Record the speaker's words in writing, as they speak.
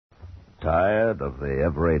Tired of the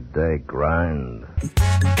everyday grind?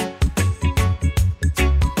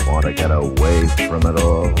 Want to get away from it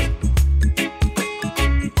all?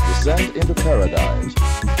 Descent into paradise.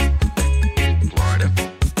 Florida.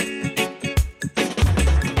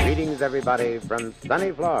 Greetings, everybody, from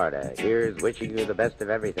sunny Florida. Here's wishing you the best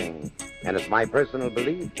of everything. And it's my personal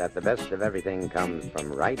belief that the best of everything comes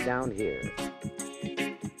from right down here.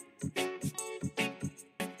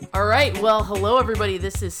 All right, well, hello, everybody.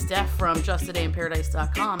 This is Steph from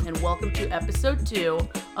JustADayInParadise.com, and welcome to episode 2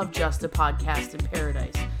 of Just a Podcast in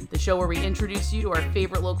Paradise, the show where we introduce you to our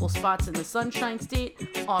favorite local spots in the Sunshine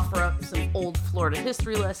State, offer up some old Florida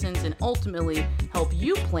history lessons, and ultimately help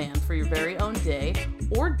you plan for your very own day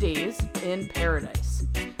or days in paradise.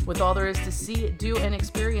 With all there is to see, do, and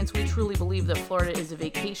experience, we truly believe that Florida is a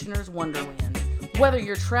vacationer's wonderland. Whether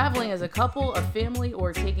you're traveling as a couple, a family,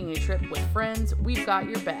 or taking a trip with friends, we've got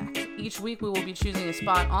your back. Each week we will be choosing a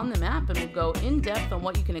spot on the map and we'll go in depth on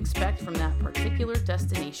what you can expect from that particular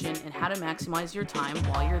destination and how to maximize your time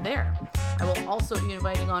while you're there. I will also be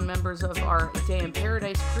inviting on members of our Day in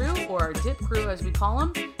Paradise crew, or our DIP crew as we call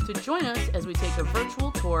them, to join us as we take a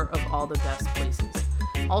virtual tour of all the best places.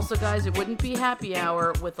 Also, guys, it wouldn't be happy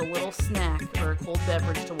hour with a little snack or a cold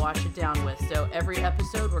beverage to wash it down with. So every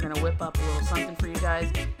episode, we're going to whip up a little something for you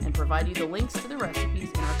guys and provide you the links to the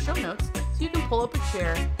recipes in our show notes so you can pull up a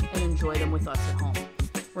chair and enjoy them with us at home.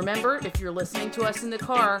 Remember, if you're listening to us in the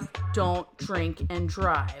car, don't drink and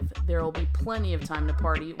drive. There will be plenty of time to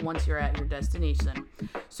party once you're at your destination.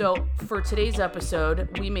 So for today's episode,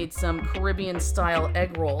 we made some Caribbean-style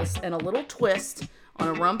egg rolls and a little twist on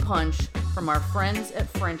a rum punch from our friends at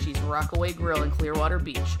Frenchie's Rockaway Grill in Clearwater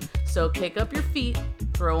Beach. So kick up your feet,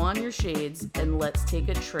 throw on your shades, and let's take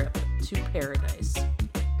a trip to paradise.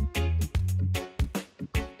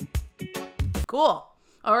 Cool.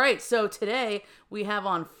 All right, so today we have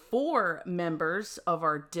on 4 members of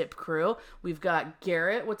our DIP crew. We've got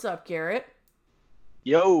Garrett. What's up, Garrett?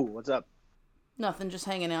 Yo, what's up? Nothing, just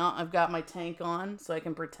hanging out. I've got my tank on so I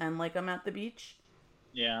can pretend like I'm at the beach.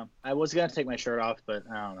 Yeah, I was going to take my shirt off, but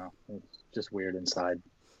I don't know. It's just weird inside.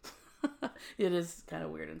 It is kind of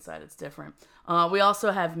weird inside. It's different. We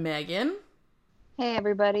also have Megan. Hey,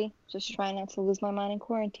 everybody. Just trying not to lose my mind in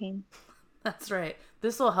quarantine. That's right.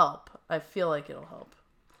 This will help. I feel like it'll help.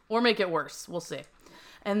 Or make it worse. We'll see.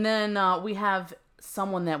 And then we have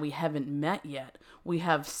someone that we haven't met yet. We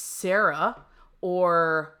have Sarah,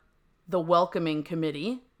 or the Welcoming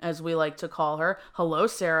Committee, as we like to call her. Hello,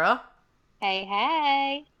 Sarah. Hey,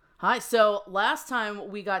 hey. Hi. So last time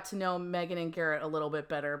we got to know Megan and Garrett a little bit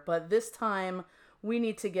better, but this time we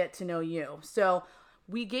need to get to know you. So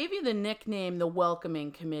we gave you the nickname, the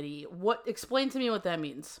Welcoming Committee. Explain to me what that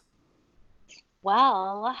means.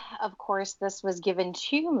 Well, of course, this was given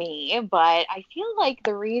to me, but I feel like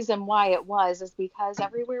the reason why it was is because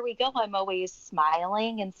everywhere we go, I'm always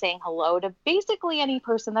smiling and saying hello to basically any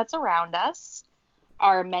person that's around us.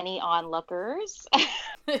 Our many onlookers.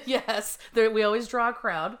 Yes, we always draw a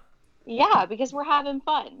crowd. Yeah, because we're having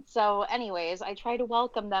fun. So anyways, I try to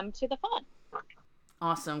welcome them to the fun.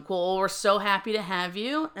 Awesome. Cool. Well, we're so happy to have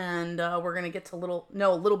you, and we're going to get to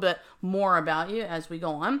know a little bit more about you as we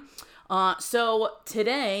go on. So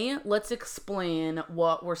today, let's explain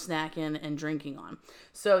what we're snacking and drinking on.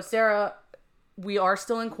 So Sarah, we are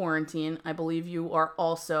still in quarantine. I believe you are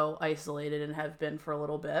also isolated and have been for a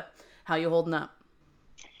little bit. How you holding up?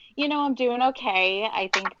 You know, I'm doing okay. I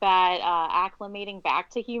think that acclimating back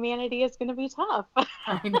to humanity is going to be tough.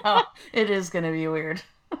 I know. It is going to be weird.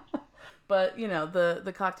 But, you know,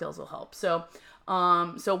 the cocktails will help. So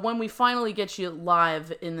when we finally get you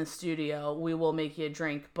live in the studio, we will make you a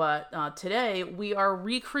drink. But today we are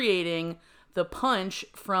recreating the punch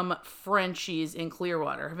from Frenchie's in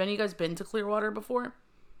Clearwater. Have any of you guys been to Clearwater before?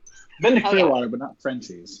 Been to Clearwater, but not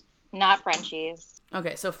Frenchie's. Not Frenchie's.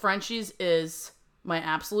 Okay, so Frenchie's is my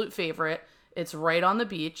absolute favorite. It's right on the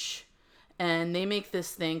beach, and they make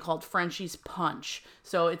this thing called Frenchie's Punch.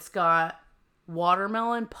 So it's got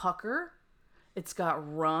watermelon pucker, it's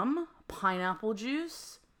got rum, pineapple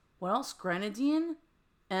juice, what else? Grenadine,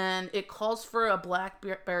 and it calls for a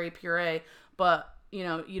blackberry puree, but you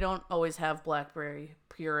know, you don't always have blackberry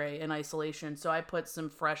puree in isolation, so I put some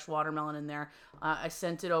fresh watermelon in there. I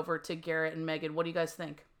sent it over to Garrett and Megan. What do you guys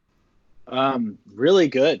think? Really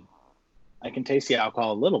good. I can taste the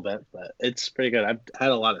alcohol a little bit, but it's pretty good. I've had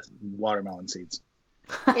a lot of watermelon seeds.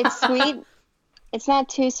 It's sweet. It's not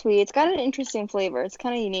too sweet. It's got an interesting flavor. It's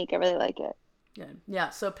kind of unique. I really like it. Good. Yeah,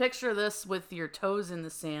 so picture this with your toes in the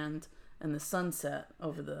sand and the sunset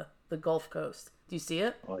over the Gulf Coast. Do you see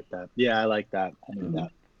it? I like that. Yeah, I like that. I need that.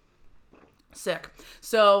 Sick.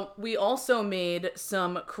 So we also made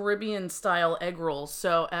some Caribbean style egg rolls.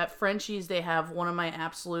 So at Frenchie's, they have one of my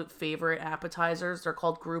absolute favorite appetizers. They're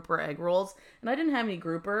called grouper egg rolls. And I didn't have any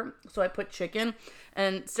grouper, so I put chicken.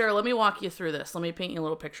 And Sarah, let me walk you through this. Let me paint you a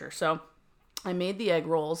little picture. So I made the egg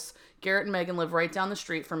rolls. Garrett and Megan live right down the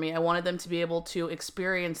street from me. I wanted them to be able to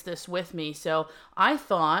experience this with me. So I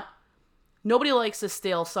thought nobody likes a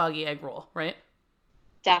stale, soggy egg roll, right?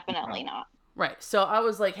 Definitely not. Right. So I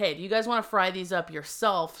was like, hey, do you guys want to fry these up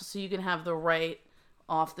yourself so you can have the right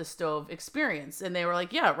off the stove experience? And they were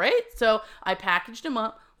like, yeah, right. So I packaged them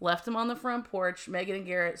up, left them on the front porch. Megan and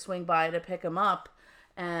Garrett swing by to pick them up.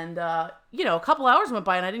 And, a couple hours went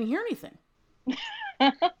by and I didn't hear anything.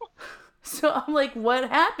 So I'm like, what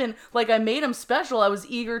happened? Like, I made them special. I was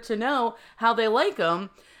eager to know how they like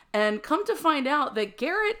them. And come to find out that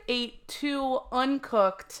Garrett ate 2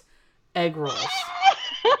 uncooked egg rolls.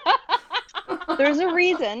 There's a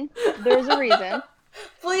reason.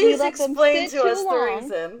 Please let them explain sit to too us the long.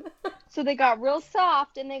 reason. So they got real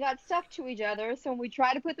soft and they got stuck to each other. So when we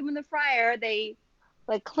tried to put them in the fryer, they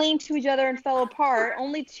like clinged to each other and fell apart.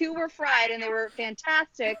 Only 2 were fried and they were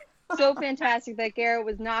fantastic. So fantastic that Garrett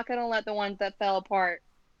was not going to let the ones that fell apart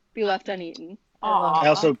be left uneaten. I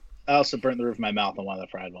also burnt the roof of my mouth on one of the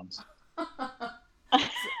fried ones.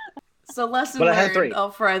 So lesson But I had learned. 3.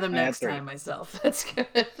 I'll fry them I had next 3. time myself. That's good.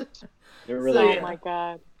 They're really So, good. yeah. Oh my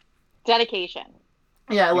god. Dedication.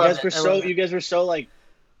 Yeah, I You love guys it. were I so love it. you guys were so like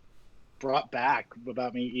brought back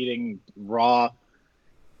about me eating raw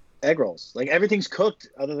egg rolls. Like everything's cooked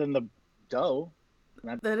other than the dough.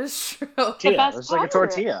 That is true. Tortilla. best It's like a part.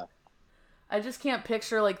 tortilla. I just can't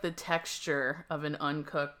picture like the texture of an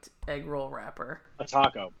uncooked egg roll wrapper. A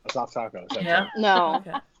taco. A soft taco. So No,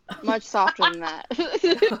 Okay. much softer than that.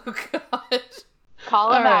 Oh god.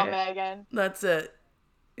 Call him All out, right. Megan. That's it.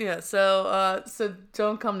 Yeah, so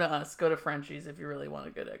don't come to us. Go to Frenchie's if you really want a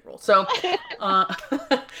good egg roll. So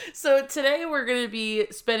so today we're going to be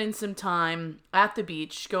spending some time at the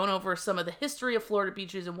beach, going over some of the history of Florida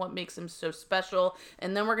beaches and what makes them so special,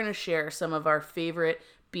 and then we're going to share some of our favorite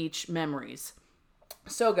beach memories.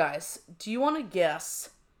 So guys, do you want to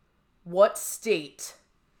guess what state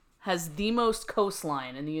has the most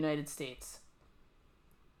coastline in the United States?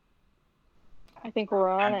 I think we're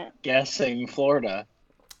on it. Guessing Florida.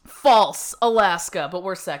 False, Alaska, but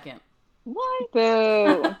we're second. What? Boo.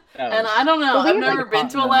 And I don't know. Well, we I've have, never like, been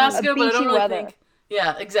to continent. Alaska, but I Beachy don't really weather. think. Yeah,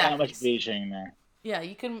 Not exactly. much beaching there. Yeah,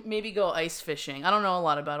 you can maybe go ice fishing. I don't know a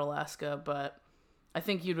lot about Alaska, but I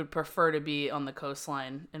think you would prefer to be on the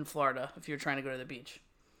coastline in Florida if you're trying to go to the beach.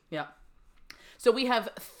 Yeah. So we have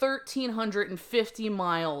 1,350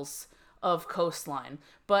 miles of coastline,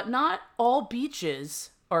 but not all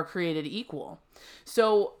beaches are created equal.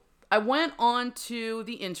 So I went on to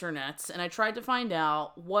the internets and I tried to find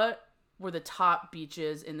out what were the top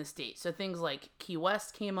beaches in the state. So things like Key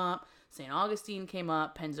West came up, St. Augustine came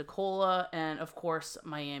up, Pensacola, and of course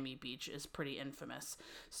Miami Beach is pretty infamous.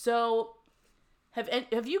 So have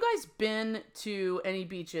you guys been to any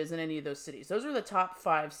beaches in any of those cities? Those are the top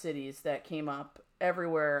 5 cities that came up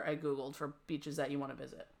everywhere I Googled for beaches that you want to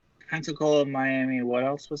visit. Pensacola, Miami. What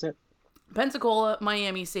else was it? Pensacola,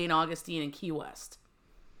 Miami, St. Augustine, and Key West.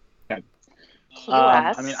 Key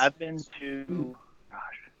West. I mean, I've been to. Gosh.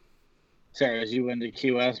 Sarah, as you went to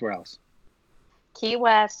Key West, where else? Key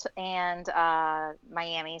West and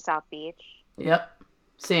Miami, South Beach. Yep.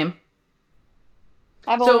 Same.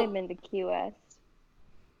 I've So- only been to Key West.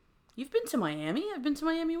 You've been to Miami? I've been to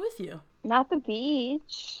Miami with you. Not the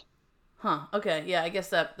beach. Huh. Okay. Yeah, I guess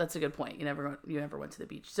that's a good point. You never went to the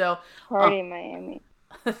beach. So Party in Miami.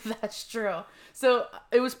 that's true. So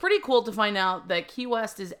it was pretty cool to find out that Key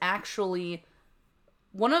West is actually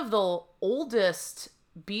one of the oldest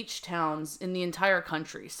beach towns in the entire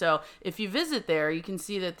country. So if you visit there, you can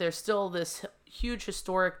see that there's still this huge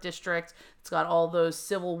historic district. It's got all those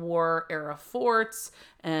Civil War era forts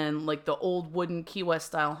and like the old wooden Key West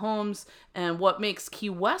style homes. And what makes Key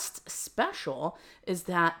West special is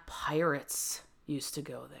that pirates used to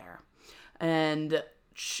go there. And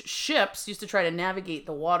ships used to try to navigate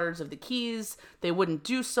the waters of the Keys. They wouldn't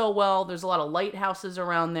do so well. There's a lot of lighthouses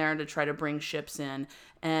around there to try to bring ships in.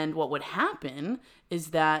 And what would happen is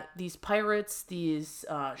that these pirates, these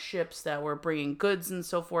ships that were bringing goods and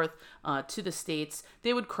so forth to the States,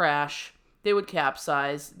 they would crash, they would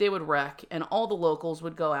capsize, they would wreck, and all the locals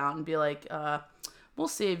would go out and be like, we'll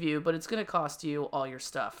save you, but it's going to cost you all your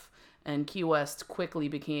stuff. And Key West quickly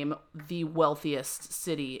became the wealthiest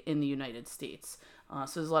city in the United States.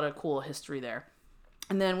 So there's a lot of cool history there.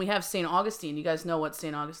 And then we have St. Augustine. You guys know what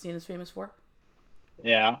St. Augustine is famous for?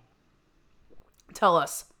 Yeah. Tell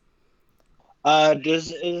us.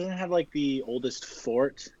 Doesn't it have like the oldest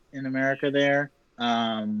fort in America there?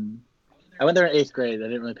 I went there in 8th grade. I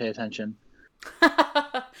didn't really pay attention.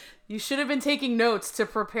 You should have been taking notes to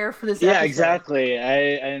prepare for this Yeah, episode. exactly.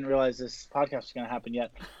 I didn't realize this podcast was going to happen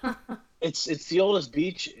yet. It's the oldest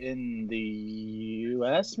beach in the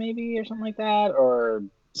U.S. maybe or something like that, or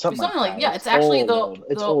something like that. Yeah. It's actually old.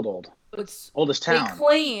 It's old. It's Oldest They town.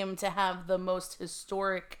 claim to have the most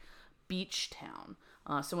historic beach town.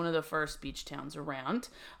 So one of the first beach towns around.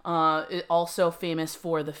 Also famous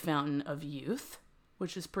for the Fountain of Youth,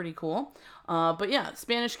 which is pretty cool. But yeah,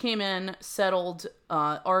 Spanish came in, settled,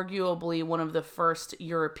 arguably one of the first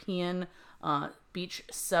European beach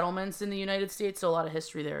settlements in the United States, so a lot of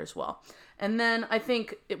history there as well. And then I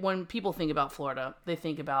think when people think about Florida, they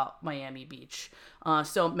think about Miami Beach.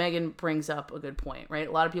 So Megan brings up a good point, right?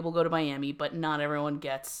 A lot of people go to Miami, but not everyone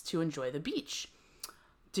gets to enjoy the beach.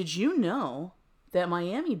 Did you know that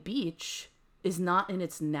Miami Beach is not in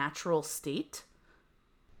its natural state?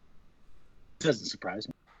 Doesn't surprise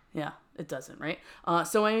me. Yeah, it doesn't, right?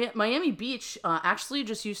 So Miami Beach actually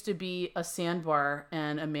just used to be a sandbar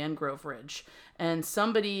and a mangrove ridge. And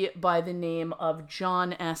somebody by the name of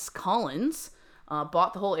John S. Collins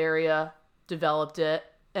bought the whole area, developed it.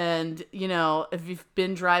 And, you know, if you've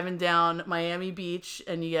been driving down Miami Beach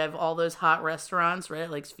and you have all those hot restaurants, right?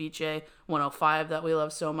 Like Ceviche 105 that we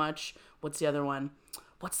love so much. What's the other one?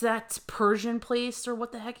 What's that Persian place, or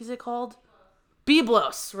what the heck is it called?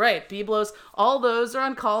 Byblos, right? Byblos. All those are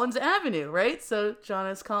on Collins Avenue, right? So John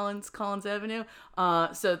S. Collins Avenue.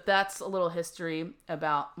 So that's a little history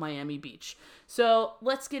about Miami Beach. So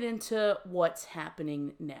let's get into what's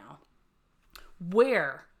happening now.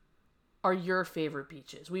 Where are your favorite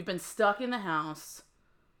beaches? We've been stuck in the house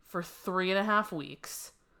for 3.5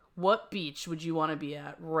 weeks. What beach would you want to be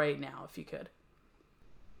at right now if you could?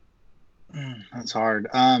 That's hard.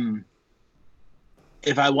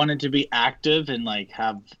 If I wanted to be active and like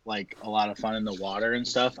have like a lot of fun in the water and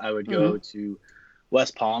stuff, I would go to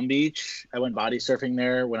West Palm Beach. I went body surfing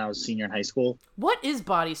there when I was a senior in high school. What is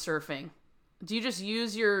body surfing? Do you just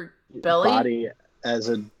use your belly? Body as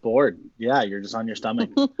a board. Yeah, you're just on your stomach.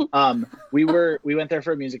 We went there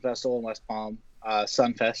for a music festival in West Palm.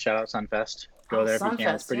 Sunfest, shout out Sunfest. Go there if you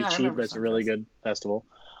can. It's pretty cheap, but it's a really good festival.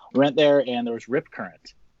 We went there and there was Rip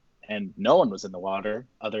Current. And no one was in the water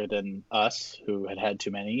other than us, who had too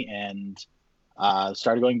many, and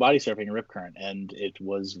started going body surfing in Rip Current. And it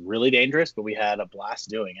was really dangerous, but we had a blast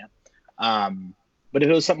doing it. But if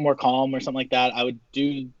it was something more calm or something like that, I would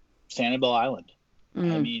do Sanibel Island.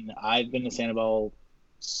 I mean, I've been to Sanibel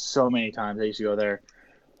so many times. I used to go there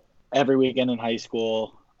every weekend in high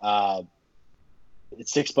school.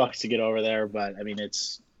 It's $6 to get over there, but I mean,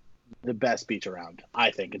 it's the best beach around.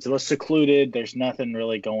 I think it's the most secluded. There's nothing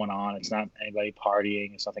really going on. It's not anybody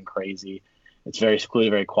partying. It's nothing crazy. It's very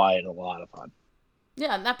secluded, very quiet, and a lot of fun.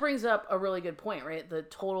 Yeah, and that brings up a really good point, right? The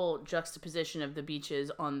total juxtaposition of the beaches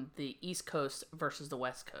on the East Coast versus the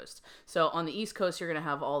West Coast. So on the East Coast, you're going to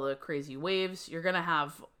have all the crazy waves. You're going to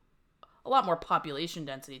have a lot more population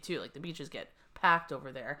density, too. Like, the beaches get packed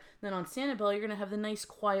over there. And then on Sanibel, you're going to have the nice,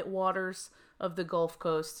 quiet waters of the Gulf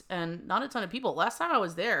Coast and not a ton of people. Last time I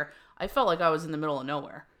was there, I felt like I was in the middle of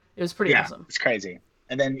nowhere. It was pretty awesome. It's crazy.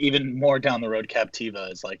 And then even more down the road,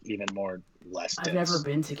 Captiva is like even more less dense. I've never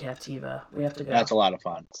been to Captiva. We have to go. That's a lot of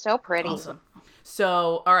fun. So pretty. Awesome.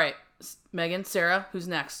 So, all right, Megan, Sarah, who's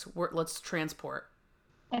next? Let's transport.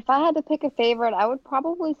 If I had to pick a favorite, I would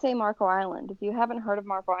probably say Marco Island. If you haven't heard of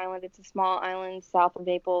Marco Island, it's a small island south of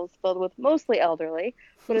Naples filled with mostly elderly,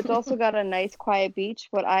 but it's also got a nice quiet beach.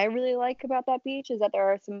 What I really like about that beach is that there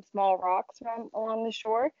are some small rocks along the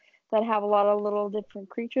shore that have a lot of little different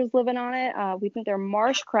creatures living on it. We think they're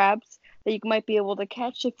marsh crabs that you might be able to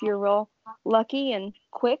catch if you're real lucky and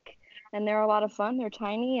quick, and they're a lot of fun. They're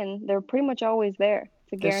tiny, and they're pretty much always there.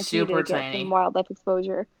 It's a guarantee to get some wildlife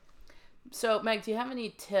exposure. So, Meg, do you have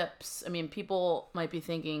any tips? I mean, people might be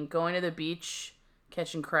thinking, going to the beach,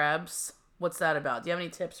 catching crabs, what's that about? Do you have any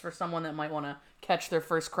tips for someone that might want to catch their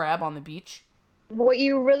first crab on the beach? What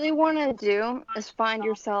you really want to do is find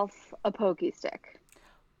yourself a pokey stick.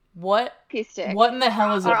 What? Pokey stick. What in the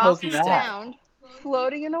hell is a pokey stick? Found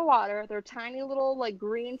floating in the water. They're tiny little like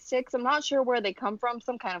green sticks. I'm not sure where they come from.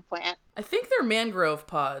 Some kind of plant. I think they're mangrove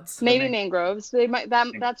pods. Maybe mangroves. They might.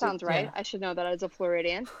 That sounds right. Yeah. I should know that as a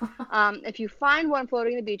Floridian. If you find one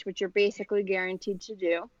floating on the beach, which you're basically guaranteed to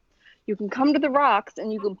do, you can come to the rocks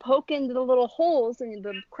and you can poke into the little holes, and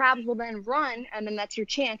the crabs will then run, and then that's your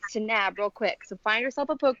chance to nab real quick. So find yourself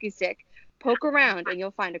a pokey stick, poke around, and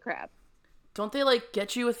you'll find a crab. Don't they, like,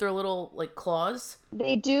 get you with their little, like, claws?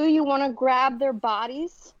 They do. You want to grab their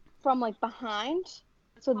bodies from, like, behind.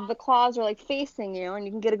 so the claws are like facing you, and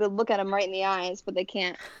you can get a good look at them right in the eyes, but they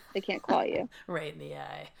can't claw you. Right in the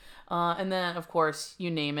eye. And then, of course, you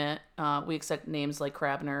name it. We accept names like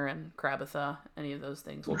Crabner and Crabatha. Any of those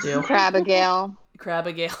things will do. Crabigale.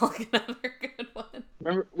 Crabigale, another good one.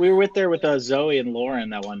 Remember, we were there with Zoe and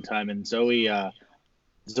Lauren that one time, and Zoe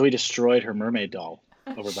destroyed her mermaid doll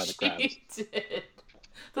over by the crabs. She did.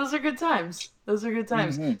 Those are good times.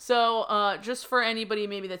 Mm-hmm. So, just for anybody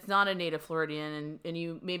maybe that's not a native Floridian and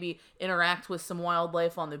you maybe interact with some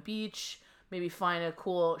wildlife on the beach, maybe find a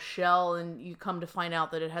cool shell and you come to find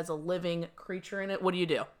out that it has a living creature in it, what do?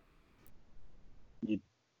 You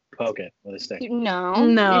poke it with a stick. No.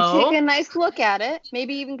 You take a nice look at it,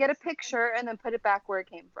 maybe even get a picture, and then put it back where it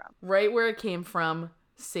came from. Right where it came from,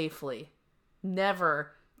 safely.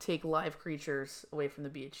 Never take live creatures away from the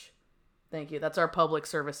beach. Thank you. That's our public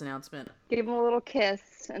service announcement. Give them a little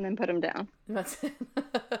kiss and then put them down. That's it.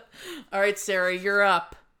 All right, Sarah, you're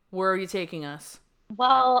up. Where are you taking us?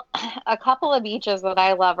 Well, a couple of beaches that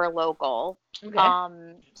I love are local.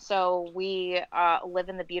 Okay. So we live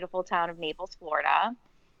in the beautiful town of Naples, Florida.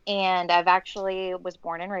 And I've actually was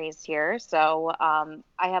born and raised here. So I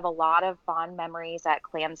have a lot of fond memories at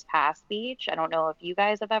Clams Pass Beach. I don't know if you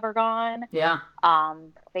guys have ever gone. Yeah.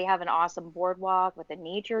 They have an awesome boardwalk with a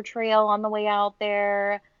nature trail on the way out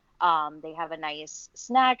there. They have a nice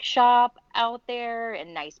snack shop out there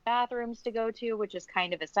and nice bathrooms to go to, which is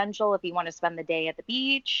kind of essential if you want to spend the day at the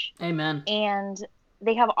beach. Amen. And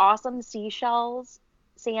they have awesome seashells,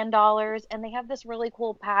 sand dollars, and they have this really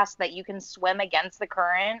cool pass that you can swim against the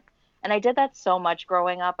current. And I did that so much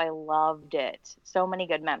growing up. I loved it. So many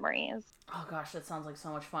good memories. Oh gosh, that sounds like so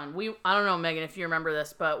much fun. I don't know, Megan, if you remember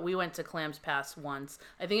this, but we went to Clams Pass once.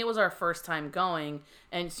 I think it was our first time going.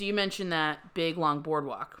 And so you mentioned that big long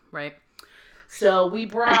boardwalk, right? So we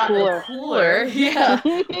brought a cooler. Yeah.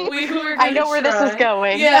 I know where this is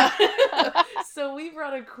going. Yeah. So we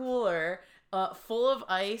brought a cooler full of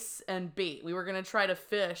ice and bait. We were going to try to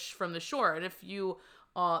fish from the shore. And if you,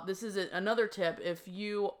 this is another tip, if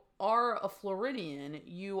you are a Floridian,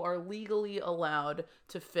 you are legally allowed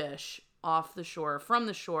to fish off the shore, from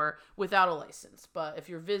the shore, without a license. But if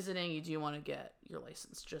you're visiting, you do want to get your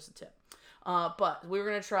license, just a tip. But we were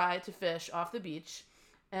going to try to fish off the beach,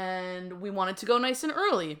 and we wanted to go nice and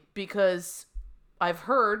early because I've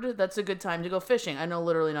heard that's a good time to go fishing. I know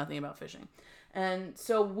literally nothing about fishing. And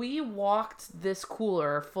so we walked this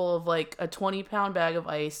cooler full of like a 20-pound bag of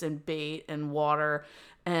ice and bait and water,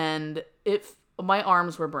 and my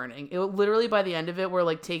arms were burning. It literally, by the end of it, we're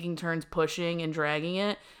like taking turns pushing and dragging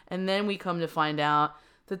it. And then we come to find out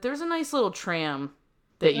that there's a nice little tram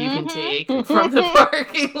that you can take from the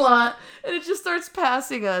parking lot, and it just starts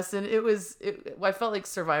passing us. And I felt like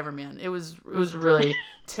Survivor Man. It was really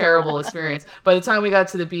terrible experience. By the time we got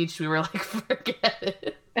to the beach, we were like, forget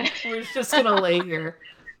it. We're just gonna lay here.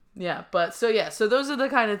 Yeah, so those are the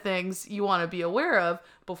kind of things you want to be aware of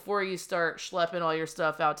before you start schlepping all your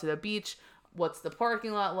stuff out to the beach. What's the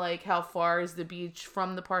parking lot like? How far is the beach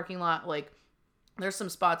from the parking lot? Like, there's some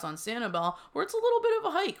spots on Sanibel where it's a little bit of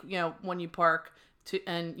a hike, when you park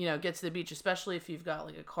and get to the beach, especially if you've got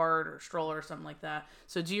like a cart or stroller or something like that.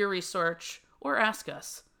 So do your research or ask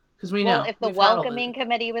us, because we know. Well, if the welcoming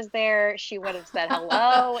committee was there, she would have said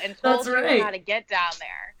hello and told you how to get down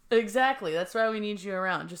there. Exactly. That's why we need you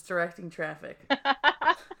around, just directing traffic.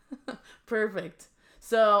 Perfect.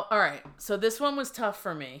 So, all right. So this one was tough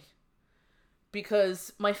for me,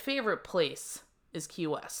 because my favorite place is Key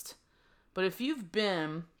West. But if you've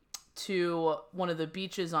been to one of the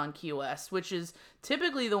beaches on Key West, which is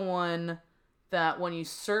typically the one that when you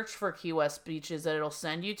search for Key West beaches that it'll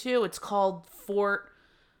send you to, it's called Fort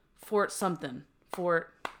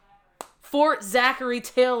Zachary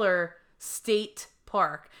Taylor State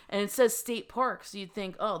Park. And it says State Park, so you'd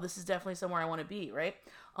think, oh, this is definitely somewhere I want to be, right?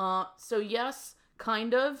 So yes,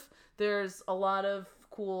 kind of. There's a lot of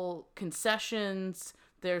cool concessions.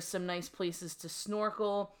 There's some nice places to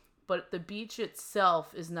snorkel, but the beach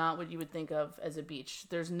itself is not what you would think of as a beach.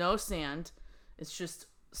 There's no sand. It's just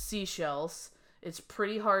seashells. It's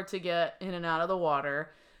pretty hard to get in and out of the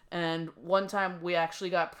water. And one time we actually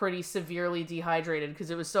got pretty severely dehydrated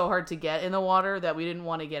because it was so hard to get in the water that we didn't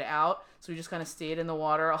want to get out. So we just kind of stayed in the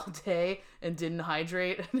water all day and didn't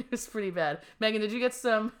hydrate. And it was pretty bad. Megan, did you get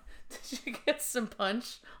some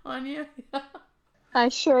punch on you? I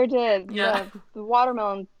sure did. Yeah. The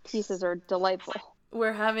watermelon pieces are delightful.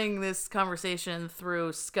 We're having this conversation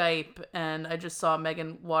through Skype, and I just saw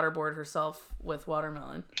Megan waterboard herself with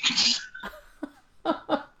watermelon.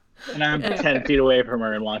 And I'm 10 feet away from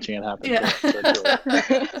her and watching it happen. Yeah.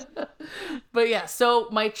 But yeah, so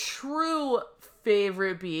my true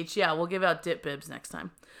favorite beach, yeah, we'll give out dip bibs next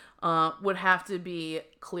time, would have to be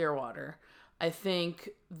Clearwater. I think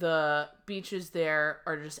the beaches there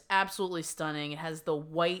are just absolutely stunning. It has the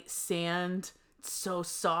white sand. It's so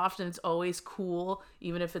soft and it's always cool,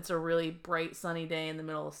 even if it's a really bright sunny day in the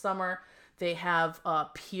middle of summer. They have a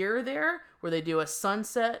pier there where they do a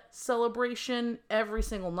sunset celebration every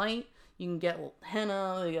single night. You can get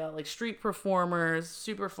henna, they got like street performers,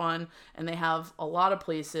 super fun. And they have a lot of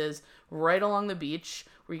places right along the beach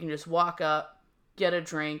where you can just walk up, get a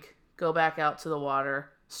drink, go back out to the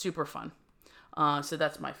water. Super fun. So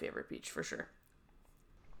that's my favorite beach for sure.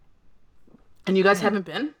 And you guys haven't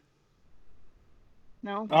been?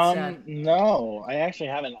 No. No, I actually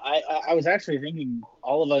haven't. I was actually thinking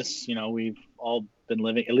all of us, we've all been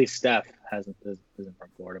living, at least Steph isn't from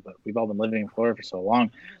Florida, but we've all been living in Florida for so long.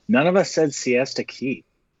 None of us said Siesta Key.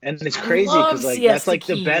 And it's crazy because that's like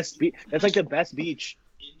the best that's like the best beach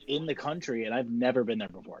in the country, and I've never been there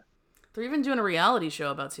before. They're even doing a reality show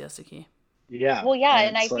about Siesta Key. Yeah. Well, yeah,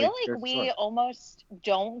 and I feel like we almost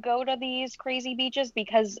don't go to these crazy beaches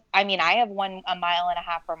because, I have one a mile and a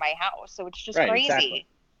half from my house, so it's just crazy. Exactly.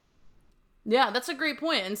 Yeah, that's a great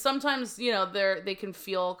point. And sometimes, they can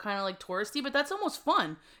feel kind of like touristy, but that's almost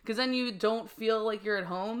fun because then you don't feel like you're at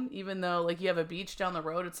home, even though like you have a beach down the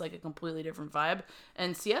road. It's like a completely different vibe.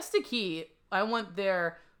 And Siesta Key, I went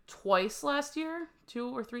there twice last year,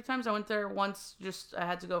 2 or 3 times. I went there once, just I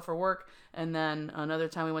had to go for work, and then another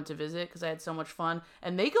time we went to visit because I had so much fun.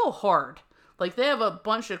 And they go hard. Like they have a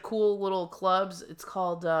bunch of cool little clubs. It's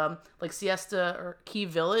called like Siesta or Key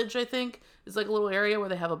Village, I think. It's like a little area where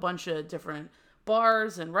they have a bunch of different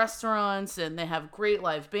bars and restaurants, and they have great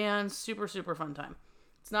live bands. Super, super fun time.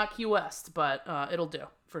 It's not Key West, but it'll do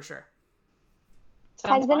for sure.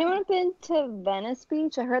 Has anyone been to Venice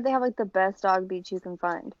Beach? I heard they have like the best dog beach you can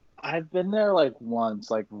find. I've been there like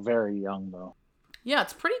once, like very young though. Yeah,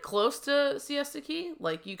 it's pretty close to Siesta Key.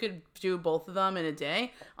 Like you could do both of them in a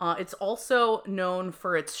day. It's also known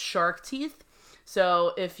for its shark teeth.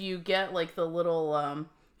 So if you get like the little,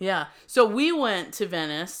 So we went to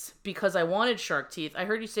Venice because I wanted shark teeth. I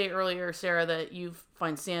heard you say earlier, Sarah, that you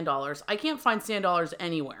find sand dollars. I can't find sand dollars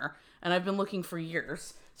anywhere, and I've been looking for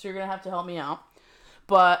years. So you're going to have to help me out.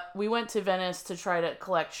 But we went to Venice to try to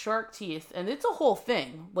collect shark teeth, and it's a whole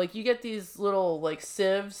thing. Like, you get these little, like,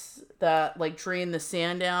 sieves that, like, drain the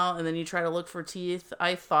sand out, and then you try to look for teeth.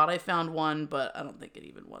 I thought I found one, but I don't think it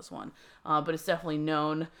even was one. But it's definitely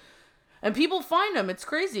known. And people find them. It's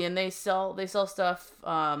crazy. And they sell stuff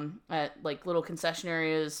at, like, little concession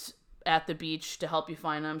areas at the beach to help you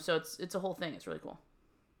find them. So it's a whole thing. It's really cool.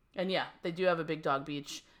 And, yeah, they do have a big dog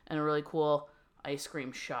beach and a really cool ice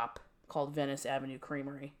cream shop called Venice Avenue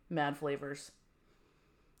Creamery. Mad flavors.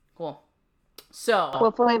 Cool. So.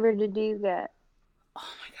 What flavor did you get? Oh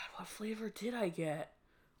my God, what flavor did I get?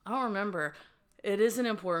 I don't remember. It is an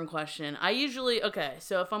important question. I usually,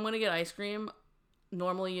 so if I'm going to get ice cream,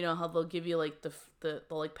 normally, you know how they'll give you like they'll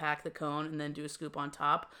like pack the cone and then do a scoop on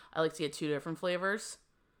top. I like to get 2 different flavors.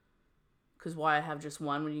 Because why have just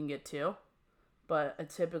one when you can get 2? But I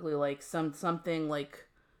typically like something like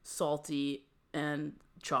salty and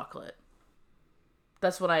chocolate.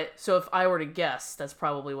 That's what so if I were to guess, that's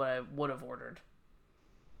probably what I would have ordered.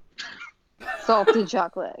 Salty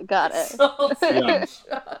chocolate. Got it.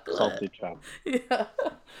 Salty chocolate. Yeah.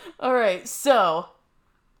 All right. So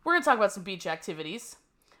we're going to talk about some beach activities.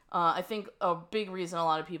 I think a big reason a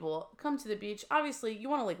lot of people come to the beach, obviously you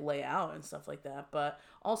want to like lay out and stuff like that, but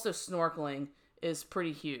also snorkeling is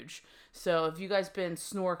pretty huge. So have you guys been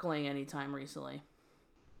snorkeling anytime recently?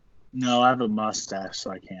 No, I have a mustache, so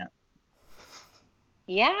I can't.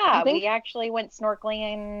 Yeah, we actually went snorkeling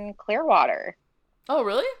in Clearwater. Oh,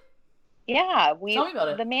 really? Yeah, Tell me about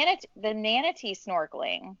it. The manatee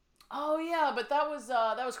snorkeling. Oh yeah, but that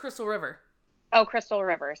was Crystal River. Oh, Crystal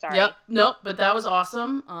River. Sorry. Yep. Nope. But that was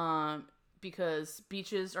awesome. Because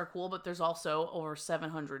beaches are cool, but there's also over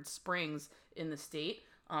 700 springs in the state.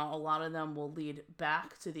 A lot of them will lead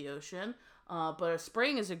back to the ocean. But a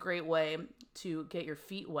spring is a great way to get your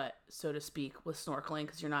feet wet, so to speak, with snorkeling,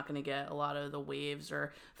 because you're not going to get a lot of the waves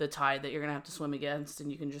or the tide that you're going to have to swim against,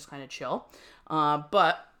 and you can just kind of chill.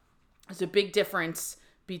 But there's a big difference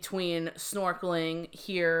between snorkeling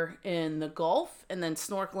here in the Gulf and then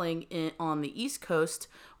snorkeling on the East Coast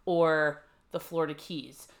or the Florida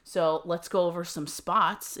Keys. So let's go over some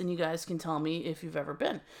spots, and you guys can tell me if you've ever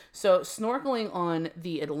been. So snorkeling on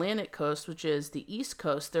the Atlantic coast, which is the East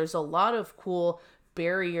Coast, there's a lot of cool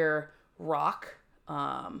barrier rock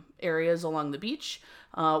areas along the beach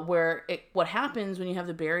where what happens when you have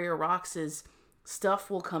the barrier rocks is stuff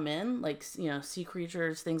will come in, like, sea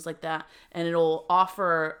creatures, things like that, and it'll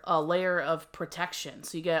offer a layer of protection.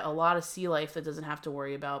 So you get a lot of sea life that doesn't have to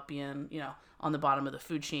worry about being, on the bottom of the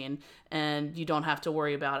food chain, and you don't have to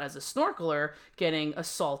worry about, as a snorkeler, getting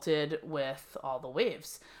assaulted with all the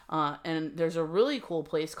waves. And there's a really cool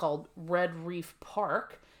place called Red Reef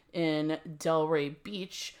Park in Delray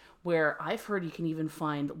Beach, where I've heard you can even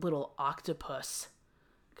find little octopus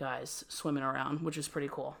guys swimming around, which is pretty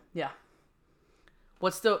cool. Yeah.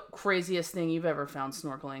 What's the craziest thing you've ever found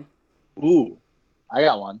snorkeling? Ooh, I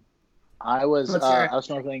got one. I was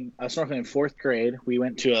snorkeling in 4th grade. We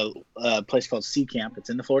went to a place called Sea Camp. It's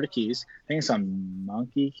in the Florida Keys. I think it's on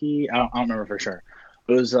Monkey Key. I don't remember for sure.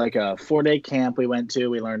 It was like a 4-day camp we went to.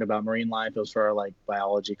 We learned about marine life. It was for our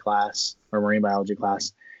biology class or marine biology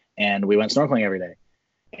class, and we went snorkeling every day.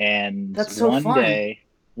 And that's so fun.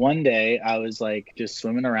 One day I was just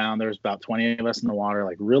swimming around. There was about 20 of us in the water,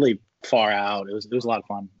 really far out. It was a lot of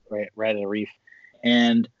fun, right at the reef.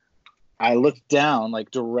 And I looked down,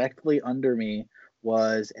 directly under me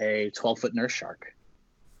was a 12-foot nurse shark.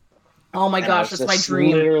 Oh my gosh, that's my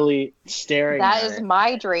dream. Literally staring at it. That is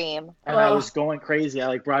my dream. And I was going crazy.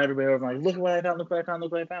 I brought everybody over. I'm like, look what I found, look what I found,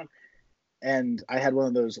 look what I found. And I had one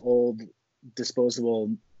of those old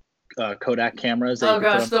disposable Kodak cameras. Oh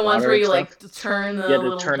gosh, the ones where you turn the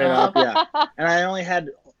little turn it up, yeah. And I only had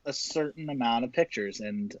a certain amount of pictures,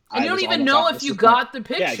 and you don't even know if you got the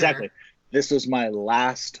picture. Yeah, exactly. This was my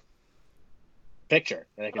last picture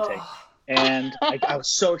that I could take, and I was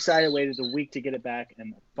so excited. Waited a week to get it back,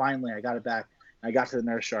 and finally I got it back. I got to the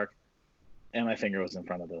nurse shark, and my finger was in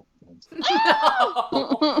front of the lens.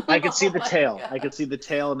 I could see the tail. God. I could see the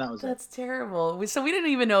tail, and that was That's terrible. So we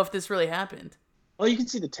didn't even know if this really happened. Well, you can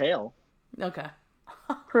see the tail. Okay.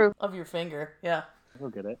 Proof of your finger. Yeah.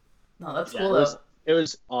 We'll get it. No, that's cool though. It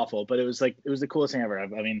was awful, but it was the coolest thing ever. I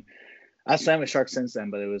mean, I swam with sharks since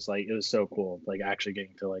then, but it was so cool, actually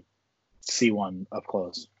getting to see one up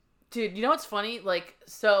close. Dude, you know what's funny?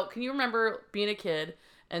 So can you remember being a kid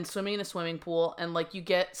and swimming in a swimming pool, and you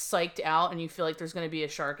get psyched out and you feel like there's going to be a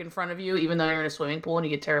shark in front of you, even though you're in a swimming pool, and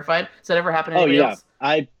you get terrified? Does that ever happen to anybody else?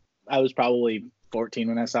 I was probably 14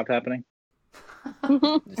 when that stopped happening.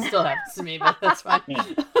 It still happens to me, but that's fine. Yeah.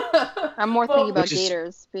 I'm more thinking about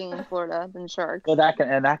gators being in Florida than sharks. Well, that can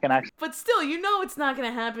actually. But still, it's not going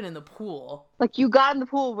to happen in the pool. You got in the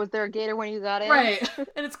pool. Was there a gator when you got in? Right,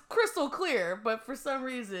 and it's crystal clear. But for some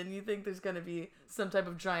reason, you think there's going to be some type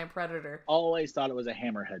of giant predator. Always thought it was a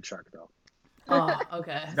hammerhead shark, though. Oh,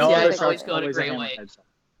 okay. No yeah, other always shark. go to gray white.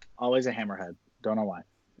 Always a hammerhead. Don't know why.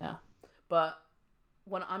 Yeah, but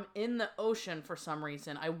when I'm in the ocean for some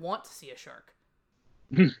reason, I want to see a shark.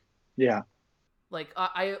 Yeah. We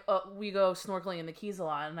go snorkeling in the Keys a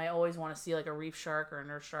lot, and I always want to see a reef shark or a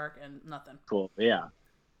nurse shark, and nothing. Cool. Yeah.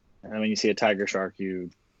 And then when you see a tiger shark, you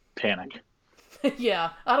panic. Yeah,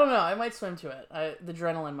 I don't know. I might swim to it. The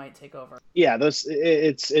adrenaline might take over. Yeah,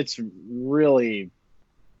 it's really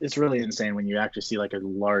insane when you actually see a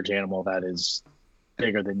large animal that is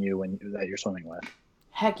bigger than you that you're swimming with.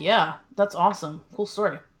 Heck yeah, that's awesome. Cool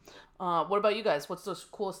story. What about you guys? What's the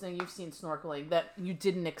coolest thing you've seen snorkeling that you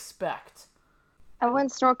didn't expect? I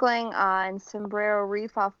went snorkeling in Sombrero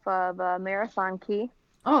Reef off of Marathon Key.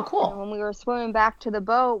 Oh, cool. And when we were swimming back to the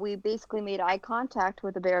boat, we basically made eye contact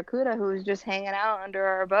with a barracuda who was just hanging out under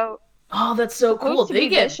our boat. Oh, that's so cool. They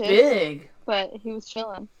get vicious, big. But he was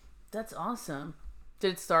chilling. That's awesome.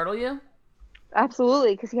 Did it startle you?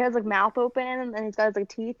 Absolutely, because he has mouth open and he's got his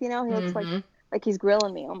teeth, He looks like he's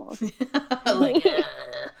grilling me almost.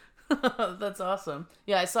 That's awesome.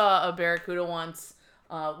 Yeah, I saw a barracuda once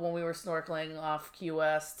when we were snorkeling off Key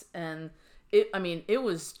West, and it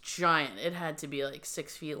was giant. It had to be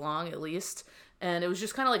 6 feet long at least, and it was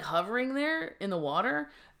just kind of hovering there in the water,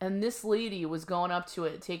 and this lady was going up to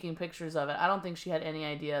it, taking pictures of it. I don't think she had any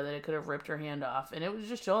idea that it could have ripped her hand off, and it was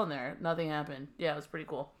just chilling there. Nothing happened. Yeah, it was pretty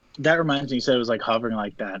cool. That reminds me, you said it was hovering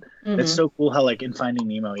like that. Mm-hmm. It's so cool how in Finding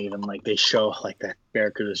Nemo even they show that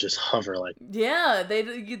barracudas just hover Yeah, they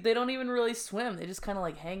don't even really swim. They just kind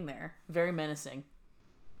of hang there. Very menacing.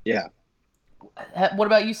 Yeah. What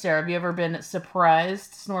about you, Sarah? Have you ever been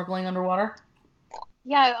surprised snorkeling underwater?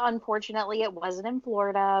 Yeah, unfortunately it wasn't in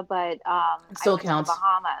Florida, but it still counts. In the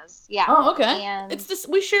Bahamas. Yeah. Oh, okay. And it's just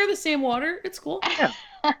we share the same water. It's cool. Yeah.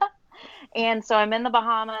 And so I'm in the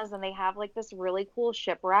Bahamas, and they have this really cool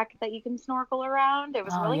shipwreck that you can snorkel around. It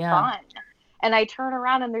was really fun. And I turn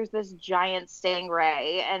around, and there's this giant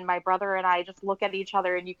stingray, and my brother and I just look at each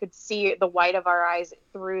other, and you could see the white of our eyes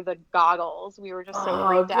through the goggles. We were just so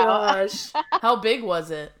freaked out. How big was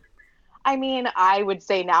it? I mean, I would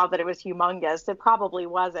say now that it was humongous. It probably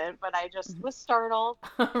wasn't, but I just was startled.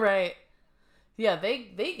 Right. Yeah, they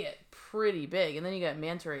get pretty big, and then you got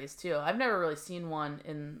manta rays too. I've never really seen one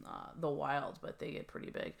in the wild, but they get pretty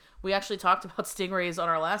big. We actually talked about stingrays on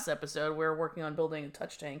our last episode. We're working on building a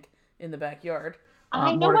touch tank in the backyard.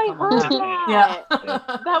 I know, I heard that. Yeah.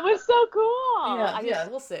 That was so cool. Yeah,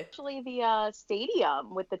 we'll see. Actually, the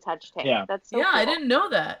stadium with the touch tank. Yeah. That's so cool. I didn't know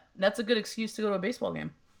that. That's a good excuse to go to a baseball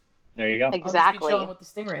game. There you go. Exactly. I'll just be chilling with the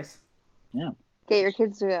stingrays. Yeah. Get your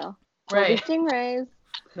kids to go. Right. Stingrays.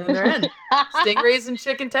 Then they're in. Stingrays and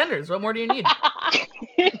chicken tenders. What more do you need?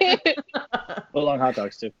 Full on hot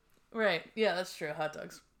dogs too. Right. Yeah, that's true. Hot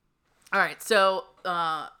dogs. All right. So,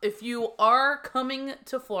 if you are coming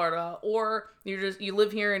to Florida, or you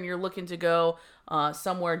live here and you're looking to go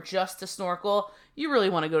somewhere just to snorkel, you really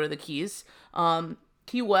want to go to the Keys.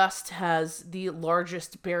 Key West has the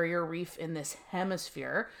largest barrier reef in this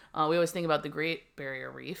hemisphere. We always think about the Great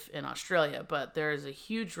Barrier Reef in Australia, but there is a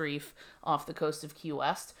huge reef off the coast of Key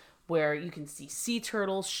West where you can see sea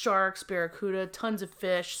turtles, sharks, barracuda, tons of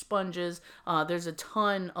fish, sponges. There's a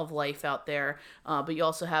ton of life out there. But you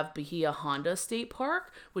also have Bahia Honda State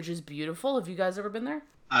Park, which is beautiful. Have you guys ever been there?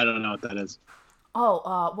 I don't know what that is.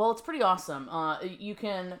 Oh, well, it's pretty awesome. You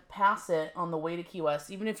can pass it on the way to Key West,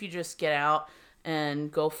 even if you just get out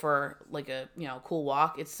and go for like a cool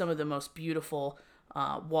walk. It's some of the most beautiful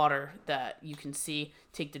water that you can see.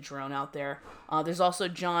 Take the drone out there. There's also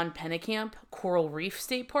John Pennekamp Coral Reef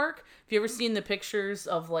State Park. Have you ever seen the pictures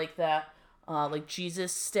of like that like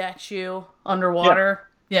Jesus statue underwater?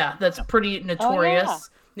 Yeah, that's pretty notorious. Oh,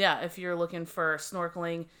 yeah, if you're looking for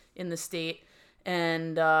snorkeling in the state.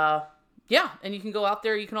 And and you can go out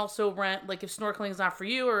there. You can also rent, like if snorkeling is not for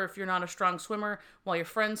you, or if you're not a strong swimmer, while your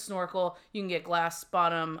friends snorkel, you can get glass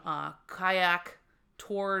bottom kayak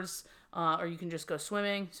tours, or you can just go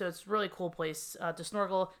swimming. So it's a really cool place to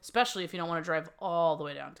snorkel, especially if you don't want to drive all the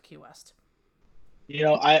way down to Key West.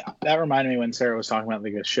 That reminded me when Sarah was talking about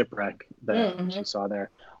like a shipwreck that she saw there.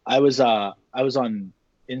 I was on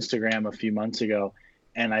Instagram a few months ago,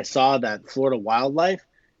 and I saw that Florida Wildlife,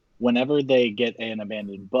 whenever they get an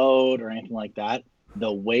abandoned boat or anything like that,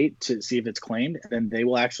 they'll wait to see if it's claimed, and then they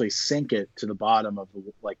will actually sink it to the bottom of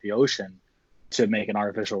the ocean to make an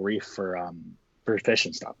artificial reef for fish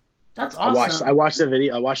and stuff. That's awesome. I watched the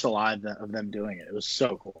video. I watched a live of them doing it. It was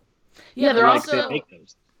so cool. Yeah, they're also they make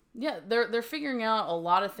those. Yeah, they're figuring out a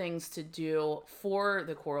lot of things to do for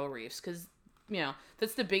the coral reefs, because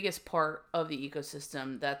that's the biggest part of the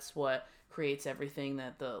ecosystem. That's what creates everything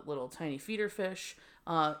that the little tiny feeder fish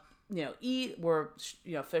eat, where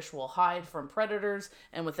fish will hide from predators,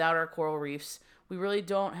 and without our coral reefs, we really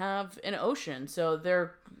don't have an ocean. So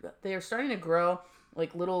they are starting to grow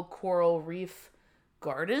like little coral reef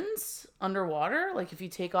gardens underwater. Like if you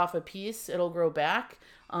take off a piece, it'll grow back,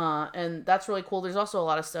 and that's really cool. There's also a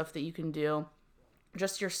lot of stuff that you can do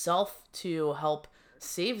just yourself to help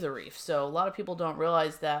save the reef. So a lot of people don't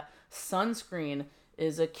realize that sunscreen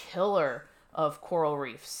is a killer of coral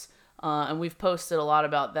reefs. And we've posted a lot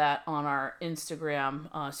about that on our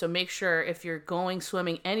Instagram. So make sure if you're going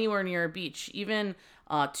swimming anywhere near a beach, even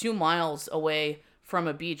 2 miles away from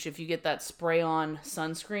a beach, if you get that spray-on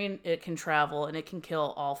sunscreen, it can travel and it can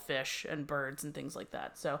kill all fish and birds and things like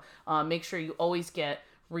that. So make sure you always get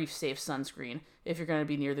reef-safe sunscreen if you're going to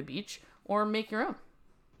be near the beach, or make your own.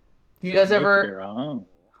 You guys ever? Your own.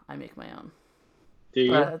 I make my own. Do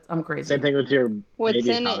you? I'm crazy. Same thing with your What's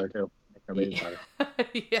baby in powder it? too. Baby powder.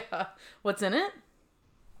 Yeah. What's in it?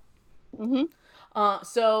 Mm-hmm.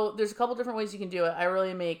 So there's a couple different ways you can do it. I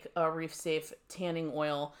really make a reef safe tanning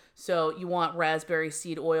oil. So you want raspberry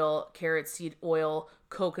seed oil, carrot seed oil,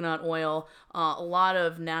 coconut oil. A lot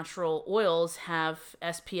of natural oils have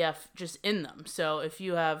SPF just in them. So if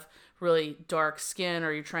you have really dark skin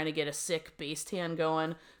or you're trying to get a sick base tan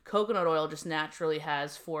going, coconut oil just naturally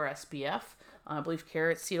has 4 SPF. I believe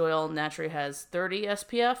carrot seed oil naturally has 30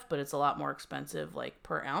 SPF, but it's a lot more expensive, like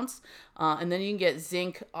per ounce. And then you can get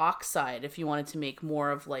zinc oxide if you wanted to make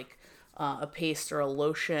more of like a paste or a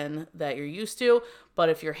lotion that you're used to. But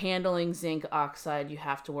if you're handling zinc oxide, you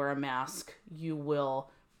have to wear a mask. You will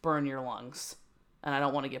burn your lungs. And I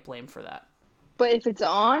don't want to get blamed for that. But if it's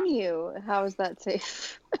on you, how is that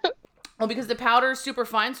safe? Well, because the powder is super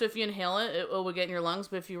fine, so if you inhale it, it will get in your lungs.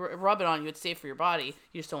 But if you rub it on you, it's safe for your body.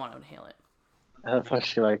 You just don't want to inhale it. I thought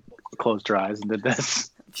she closed her eyes and did this.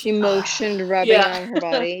 She motioned rubbing on her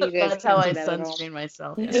body. You guys That's how I can't see that at all. sunscreen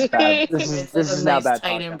myself. This is bad. This is now nice bad.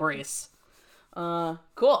 Tight podcast. embrace.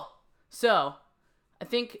 Cool. So, I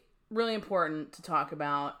think really important to talk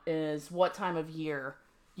about is what time of year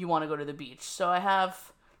you want to go to the beach. So I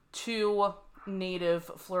have 2 native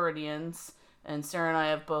Floridians, and Sarah and I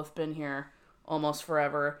have both been here almost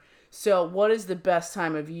forever. So, what is the best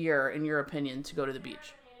time of year, in your opinion, to go to the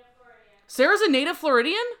beach? Sarah's a native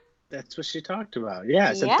Floridian? That's what she talked about. Yeah,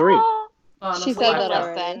 I said Yeah. 3. Oh, She said that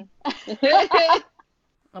Listen. already.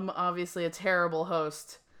 I'm obviously a terrible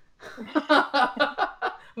host.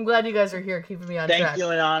 I'm glad you guys are here keeping me on track. Thank you,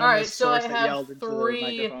 anonymous All right, so I source that yelled have into the 3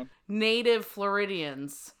 microphone. native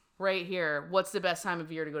Floridians right here. What's the best time of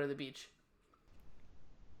year to go to the beach?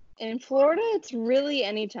 In Florida, it's really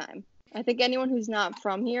any time. I think anyone who's not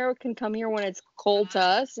from here can come here when it's cold to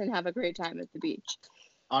us and have a great time at the beach.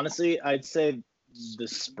 Honestly, I'd say the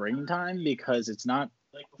springtime, because it's not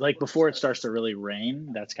like before it starts to really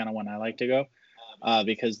rain. That's kind of when I like to go,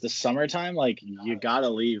 because the summertime, like, you gotta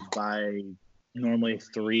leave by normally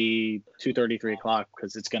 2:30, 3 o'clock,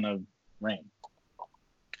 because it's gonna rain.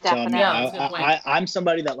 Definitely. Yeah, that's a good point. I'm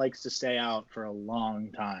somebody that likes to stay out for a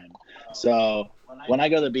long time. So when I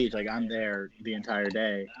go to the beach, like, I'm there the entire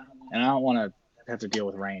day, and I don't want to have to deal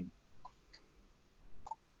with rain.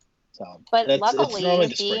 So, But it's luckily, normally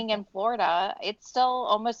the being springtime. in Florida, it's still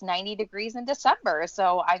almost 90 degrees in December.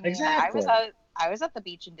 So I mean, Exactly. I was at the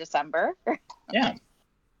beach in December. Yeah.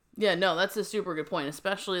 Yeah, no, that's a super good point.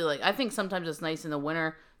 Especially, like, I think sometimes it's nice in the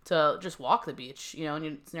winter to just walk the beach, you know, and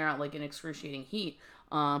it's not like an excruciating heat.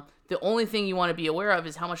 The only thing you want to be aware of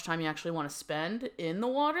is how much time you actually want to spend in the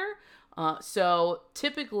water. So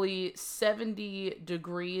typically 70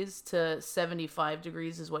 degrees to 75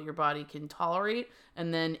 degrees is what your body can tolerate.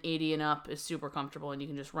 And then 80 and up is super comfortable and you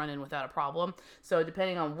can just run in without a problem. So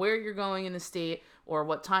depending on where you're going in the state or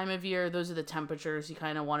what time of year, those are the temperatures you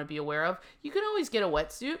kind of want to be aware of. You can always get a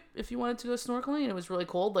wetsuit if you wanted to go snorkeling and it was really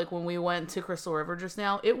cold. Like when we went to Crystal River just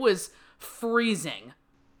now, it was freezing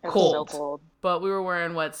It's cold. so cold. But we were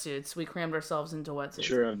wearing wetsuits. We crammed ourselves into wetsuits.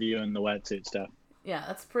 Sure of you and the wetsuit stuff. Yeah,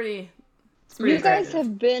 that's pretty. You guys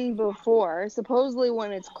have been before. Supposedly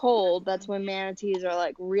when it's cold, that's when manatees are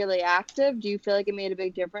like really active. Do you feel like it made a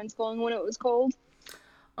big difference going when it was cold?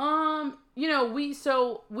 You know,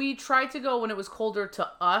 we tried to go when it was colder to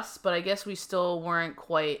us, but I guess we still weren't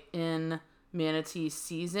quite in manatee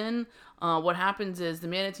season. What happens is the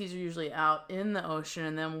manatees are usually out in the ocean,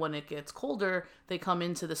 and then when it gets colder, they come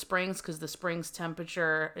into the springs because the springs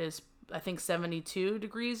temperature is, I think, 72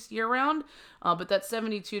 degrees year round. But that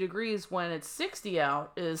 72 degrees when it's 60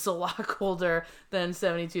 out is a lot colder than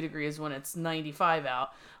 72 degrees when it's 95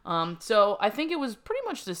 out. So I think it was pretty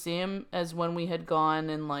much the same as when we had gone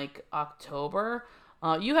in like October.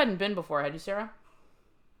 You hadn't been before, had you, Sarah?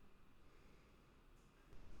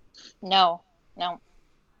 No.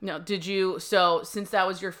 No, did you? So since that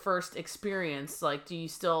was your first experience, like, do you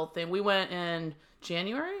still think we went in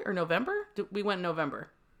January or November? We went in November.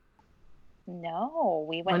 No,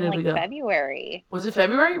 we When went in did we like go? February. Was it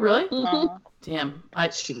February? Really? Uh, Damn.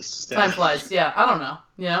 Jeez. Time flies. Yeah, I don't know.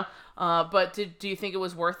 Yeah. But do you think it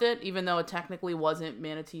was worth it, even though it technically wasn't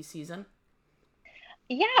manatee season?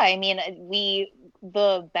 yeah, I mean,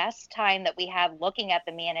 the best time that we had looking at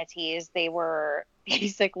the manatees, they were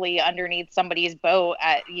basically underneath somebody's boat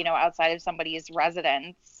at, outside of somebody's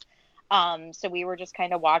residence. So we were just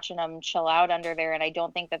kind of watching them chill out under there. And I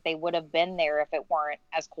don't think that they would have been there if it weren't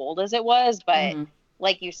as cold as it was. But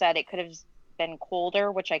like you said, it could have been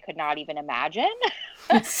colder, which I could not even imagine.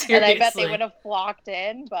 And I bet they would have flocked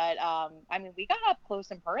in. But I mean, we got up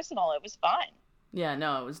close and personal. It was fun. Yeah,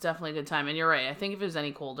 no, it was definitely a good time. And you're right. I think if it was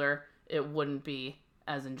any colder, it wouldn't be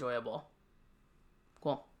as enjoyable.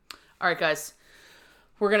 Cool. All right, guys.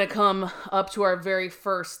 We're going to come up to our very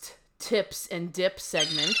first tips and dip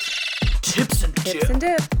segment. Tips and dip. Tips and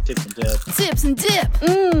dip. Tips and dip. Tips and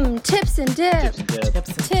dip. Tips and dip. Tips and dip.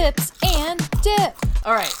 Tips and dip.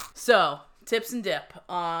 All right, so tips and dip.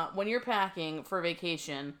 When you're packing for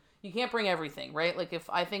vacation, you can't bring everything, right? Like if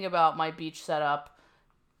I think about my beach setup,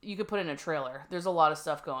 you could put in a trailer. There's a lot of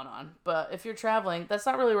stuff going on. But if you're traveling, that's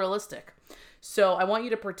not really realistic. So I want you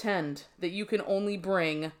to pretend that you can only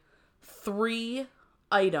bring 3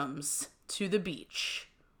 items to the beach.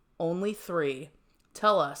 Only 3.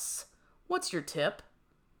 Tell us, what's your tip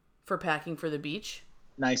for packing for the beach?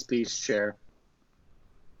 Nice beach chair.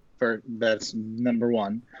 That's number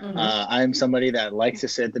 1. I'm somebody that likes to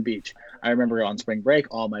sit at the beach. I remember on spring break,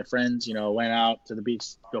 all my friends, went out to the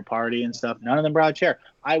beach to go party and stuff. None of them brought a chair.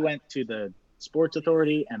 I went to the Sports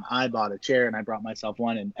Authority and I bought a chair and I brought myself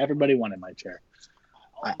one and everybody wanted my chair.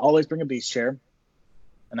 I always bring a beach chair,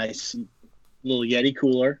 a nice little Yeti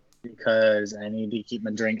cooler because I need to keep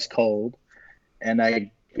my drinks cold. And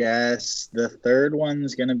I guess the third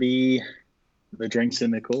one's going to be the drinks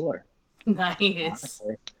in the cooler. Nice.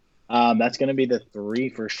 Honestly. That's going to be the 3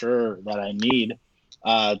 for sure that I need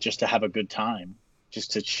just to have a good time,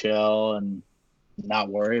 just to chill and not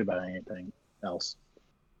worry about anything else.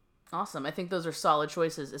 Awesome. I think those are solid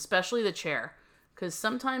choices, especially the chair. Because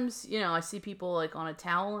sometimes, I see people like on a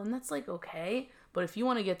towel and that's like okay. But if you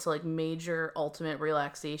want to get to like major ultimate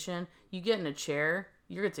relaxation, you get in a chair,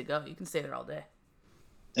 you're good to go. You can stay there all day.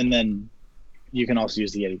 And then you can also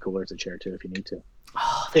use the Yeti cooler as a chair too if you need to.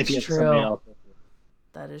 Oh, that's if you true. have somebody else.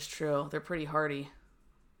 That is true. They're pretty hardy.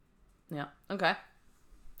 Yeah. Okay.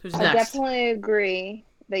 Who's I next? definitely agree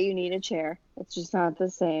that you need a chair. It's just not the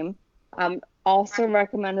same. Also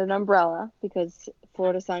recommend an umbrella because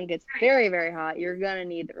Florida sun gets very, very hot. You're going to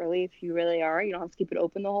need the relief. You really are. You don't have to keep it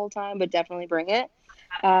open the whole time, but definitely bring it.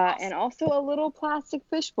 And also a little plastic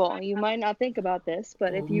fishbowl. You might not think about this,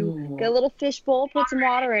 but if you get a little fishbowl, put some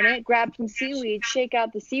water in it, grab some seaweed, shake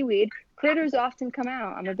out the seaweed, critters often come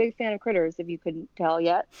out. I'm a big fan of critters, if you couldn't tell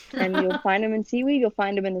yet. And you'll find them in seaweed. You'll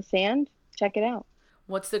find them in the sand. Check it out.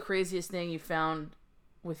 What's the craziest thing you found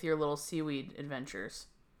with your little seaweed adventures?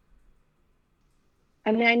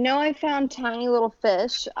 I mean, I know I found tiny little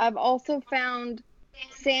fish. I've also found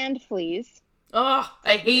sand fleas. Oh,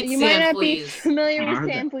 I hate You sand might not fleas. be familiar with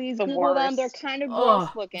sand fleas. Google them. They're kind of gross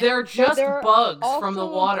looking. They're just they're bugs also from the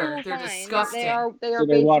water. cool They're find. disgusting. They are So they're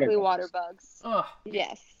basically water water bugs. bugs. Ugh.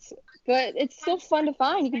 Yes. But it's still fun to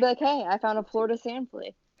find. You can be like, hey, I found a Florida sand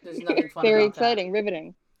flea. There's nothing fun Very about exciting,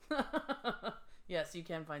 riveting. that. Yes, you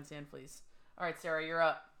can find sand fleas. All right, Sarah, you're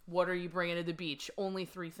up. What are you bringing to the beach? Only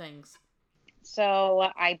 3 things. So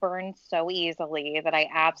I burn so easily that I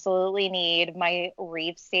absolutely need my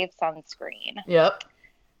Reef Safe sunscreen. Yep.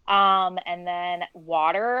 And then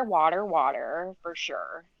water for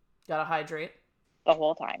sure. Gotta hydrate. The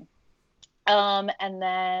whole time. And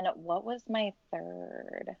then what was my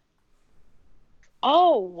third?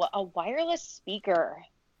 Oh, a wireless speaker.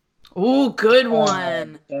 Ooh, good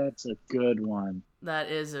one. That's a good one.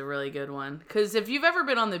 That is a really good one. Because if you've ever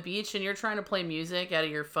been on the beach and you're trying to play music out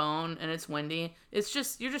of your phone and it's windy, you're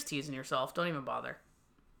just teasing yourself. Don't even bother.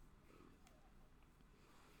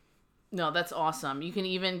 No, that's awesome. You can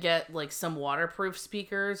even get like some waterproof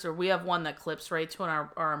speakers, or we have one that clips right to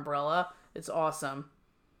our umbrella. It's awesome.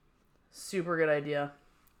 Super good idea.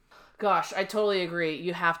 Gosh, I totally agree.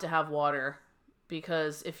 You have to have water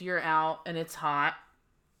because if you're out and it's hot,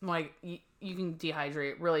 like you can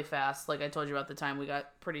dehydrate really fast. Like I told you about the time we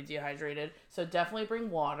got pretty dehydrated. So definitely bring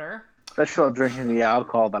water. Especially drinking the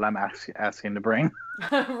alcohol that I'm asking to bring.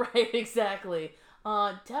 Right, exactly.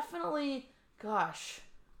 Definitely, gosh,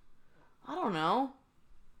 I don't know.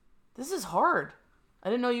 This is hard. I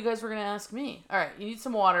didn't know you guys were going to ask me. All right, you need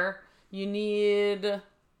some water. You need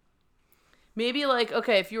maybe like,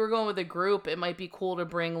 okay, if you were going with a group, it might be cool to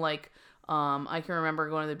bring like, I can remember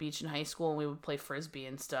going to the beach in high school and we would play Frisbee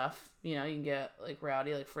and stuff. You know, you can get like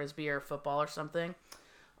rowdy, like Frisbee or football or something.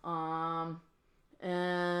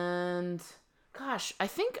 And gosh, I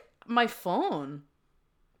think my phone,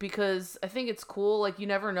 because I think it's cool. Like you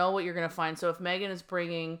never know what you're going to find. So if Megan is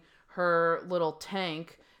bringing her little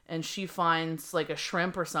tank and she finds like a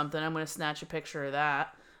shrimp or something, I'm going to snatch a picture of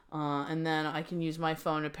that. And then I can use my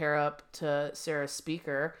phone to pair up to Sarah's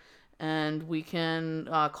speaker and we can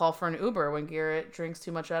call for an Uber when Garrett drinks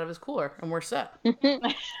too much out of his cooler and we're set.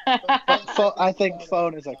 I think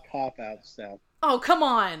phone is a cop-out stuff. Oh, come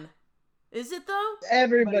on. Is it though?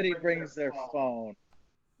 Everybody brings their phone.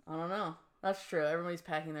 I don't know. That's true. Everybody's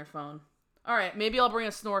packing their phone. All right, maybe I'll bring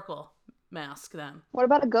a snorkel mask then. What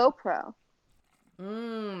about a GoPro?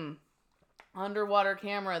 Underwater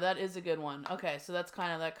camera. That is a good one. Okay, so that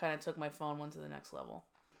kind of took my phone one to the next level.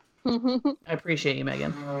 I appreciate you,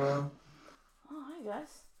 Megan. Oh, hi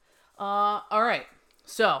guys. All right.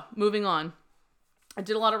 So moving on. I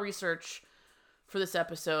did a lot of research for this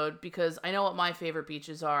episode because I know what my favorite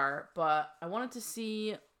beaches are, but I wanted to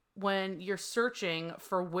see when you're searching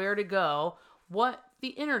for where to go, what the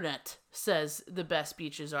internet says the best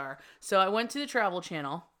beaches are. So I went to the Travel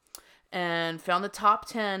Channel and found the top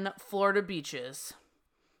 10 Florida beaches.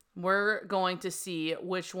 We're going to see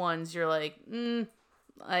which ones you're like,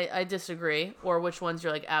 I disagree, or which ones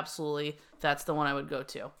you're like, absolutely, that's the one I would go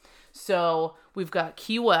to. So we've got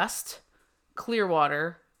Key West,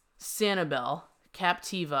 Clearwater, Sanibel,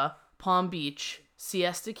 Captiva, Palm Beach,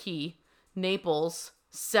 Siesta Key, Naples,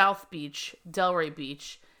 South Beach, Delray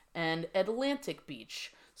Beach, and Atlantic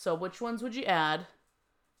Beach. So which ones would you add,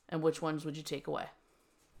 and which ones would you take away?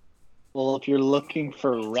 Well, if you're looking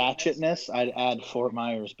for ratchetness, I'd add Fort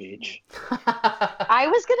Myers Beach. I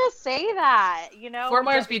was gonna say that. Fort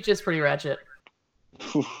Myers Beach is pretty ratchet.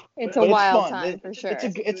 It's a wild time for sure.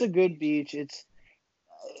 It's a good beach. It's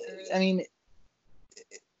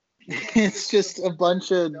just a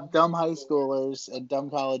bunch of dumb high schoolers and dumb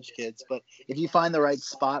college kids. But if you find the right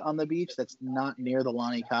spot on the beach that's not near the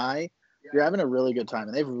Lani Kai, you're having a really good time,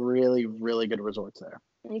 and they have really, really good resorts there.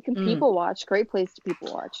 And you can people watch. Great place to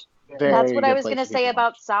people watch. That's what I was going to say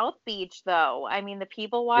about South Beach, though. I mean, the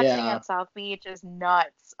people watching at South Beach is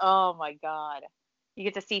nuts. Oh, my God. You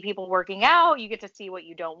get to see people working out. You get to see what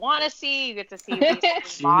you don't want to see. You get to see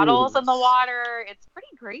these models in the water. It's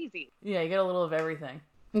pretty crazy. Yeah, you get a little of everything.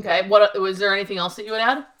 Okay. What was there anything else that you would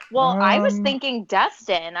add? Well, I was thinking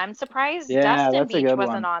Destin. I'm surprised Destin Beach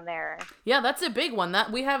wasn't on there. Yeah, that's a big one. That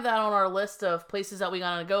we have that on our list of places that we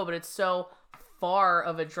gotta go, but it's so far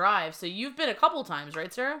of a drive. So you've been a couple times,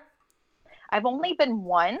 right, Sarah? I've only been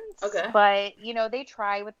once, but, they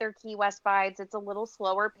try with their Key West vibes. It's a little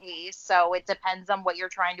slower pace, so it depends on what you're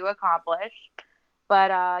trying to accomplish.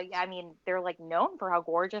 But, I mean, they're, known for how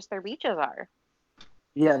gorgeous their beaches are.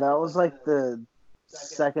 Yeah, that was, the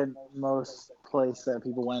second most place that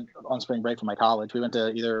people went on spring break from my college. We went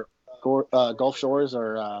to either Gulf Shores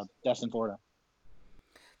or Destin, Florida.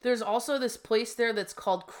 There's also this place there that's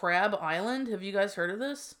called Crab Island. Have you guys heard of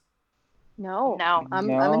this? No. I'm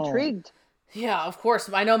intrigued. Yeah, of course.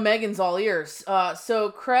 I know Megan's all ears.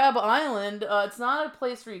 So Crab Island, it's not a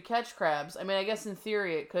place where you catch crabs. I mean, I guess in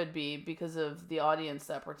theory it could be because of the audience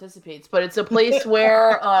that participates, but it's a place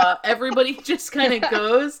where everybody just kind of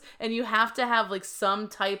goes, and you have to have some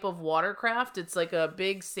type of watercraft. It's like a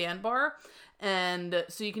big sandbar, and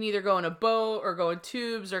so you can either go in a boat or go in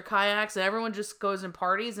tubes or kayaks, and everyone just goes and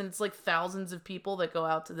parties, and it's thousands of people that go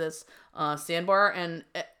out to this sandbar, and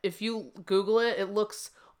if you Google it, it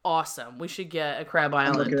looks awesome. We should get a Crab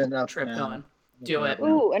Island trip going. Do it.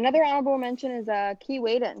 Ooh, another honorable mention is Key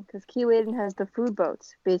Waden, because Key Waden has the food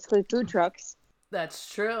boats, basically food trucks.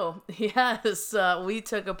 That's true. Yes, we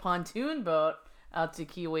took a pontoon boat out to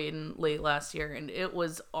Key Waden late last year, and it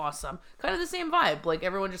was awesome. Kind of the same vibe.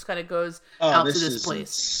 Everyone just kind of goes out to this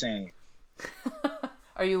place. Insane.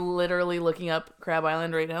 Are you literally looking up Crab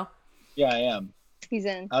Island right now? Yeah, I am. He's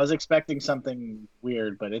in. I was expecting something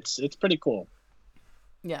weird, but it's pretty cool.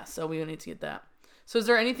 Yeah, so we need to get that. So is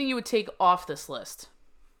there anything you would take off this list?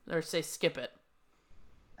 Or say skip it?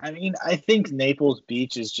 I mean, I think Naples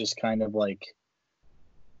Beach is just kind of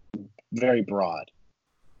very broad.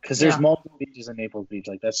 Because there's multiple beaches in Naples Beach.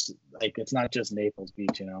 That's it's not just Naples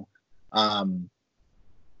Beach, I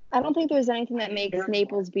don't think there's anything that makes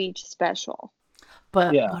Naples Beach special.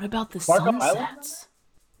 But what about the sunsets?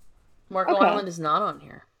 Marco Island is not on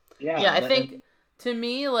here. Yeah, I think... To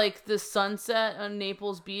me, the sunset on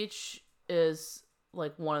Naples Beach is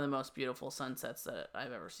one of the most beautiful sunsets that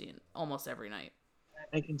I've ever seen. Almost every night.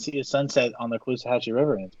 I can see a sunset on the Caloosahatchee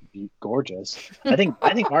River, and it's gorgeous. I think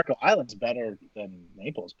Marco Island's better than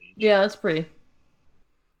Naples Beach. Yeah, that's pretty.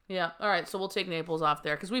 Yeah. All right. So we'll take Naples off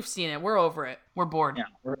there because we've seen it. We're over it. We're bored.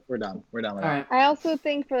 Yeah, we're done. We're done with All that. Right. I also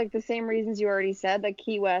think for the same reasons you already said, that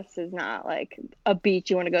Key West is not a beach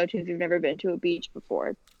you want to go to if you've never been to a beach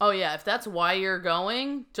before. Oh yeah. If that's why you're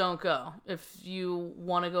going, don't go. If you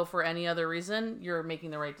want to go for any other reason, you're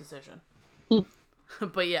making the right decision.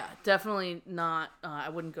 But yeah, definitely not. I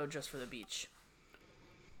wouldn't go just for the beach.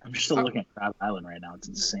 I'm still looking at Crab Island right now. It's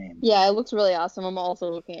insane. Yeah, it looks really awesome. I'm also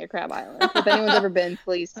looking at Crab Island. If anyone's ever been,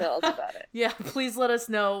 please tell us about it. Yeah, please let us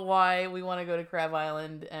know why we want to go to Crab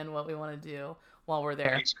Island and what we want to do while we're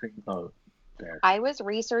there. Ice cream boat there. I was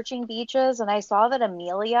researching beaches, and I saw that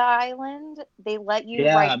Amelia Island, they let you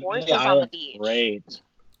ride horses on the beach. Great.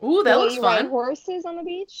 Ooh, that looks you fun. Ride horses on the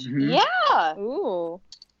beach? Mm-hmm. Yeah. Ooh.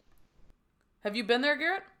 Have you been there,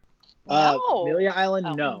 Garrett? No. Amelia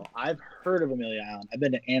Island, no. I've heard of Amelia Island. I've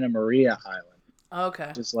been to Anna Maria Island.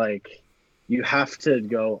 Okay. It's you have to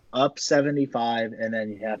go up 75, and then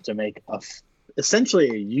you have to make essentially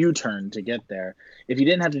a U-turn to get there. If you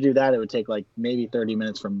didn't have to do that, it would take maybe 30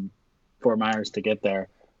 minutes from Fort Myers to get there.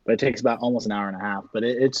 But it takes about almost an hour and a half. But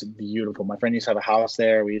it's beautiful. My friend used to have a house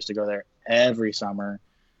there. We used to go there every summer.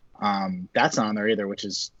 That's not on there either, which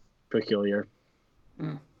is peculiar.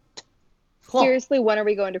 Mm. Cool. Seriously, when are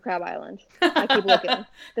we going to Crab Island? I keep looking.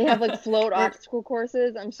 They have float obstacle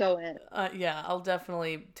courses. I'm so in. Yeah, I'll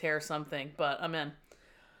definitely tear something, but I'm in.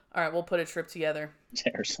 All right, we'll put a trip together.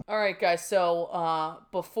 Tear something. All right, guys. So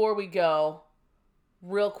before we go,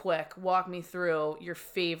 real quick, walk me through your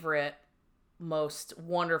favorite, most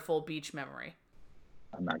wonderful beach memory.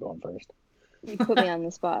 I'm not going first. You put me on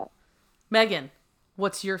the spot. Megan,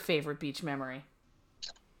 what's your favorite beach memory?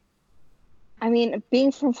 I mean,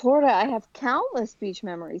 being from Florida, I have countless beach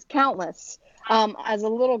memories. Countless. As a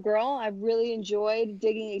little girl, I really enjoyed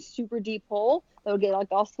digging a super deep hole that would get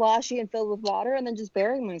all sloshy and filled with water, and then just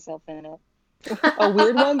burying myself in it. A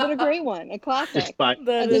weird one, but a great one. A classic. As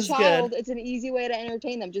a child, it's an easy way to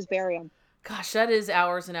entertain them. Just bury them. Gosh, that is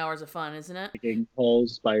hours and hours of fun, isn't it? Digging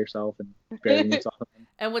holes by yourself and burying yourself in them.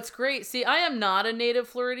 And what's great, see, I am not a native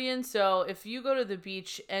Floridian, so if you go to the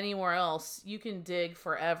beach anywhere else, you can dig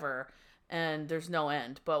forever and there's no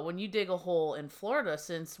end. But when you dig a hole in Florida,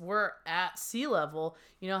 since we're at sea level,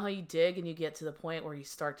 you know how you dig and you get to the point where you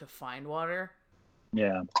start to find water?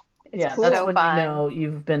 Yeah. Yeah, So that's when fun. you know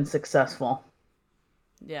you've been successful.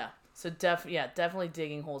 Yeah. So definitely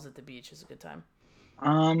digging holes at the beach is a good time.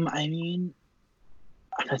 I mean,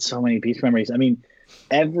 I've had so many beach memories. I mean,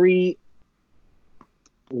 every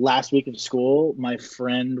last week of school, my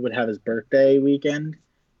friend would have his birthday weekend,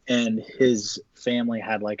 and his family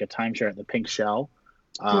had like a timeshare at the Pink Shell.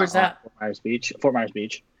 Where's that? Fort Myers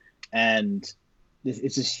Beach. And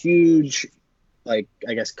it's this huge, like,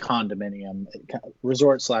 I guess, condominium,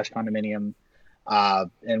 resort / condominium.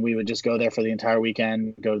 And we would just go there for the entire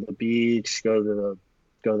weekend, go to the beach, go to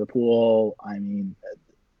the pool. I mean,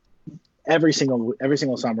 every single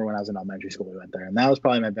summer when I was in elementary school, we went there, and that was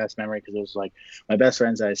probably my best memory because it was like my best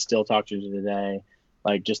friends that I still talk to today,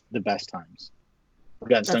 like just the best times. We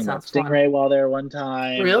got stung by a stingray while there one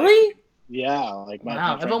time. Really? Like, yeah. Like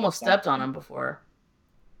wow, I've almost stepped on them before.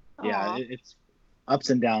 Yeah, it's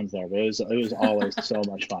ups and downs there, but it was always so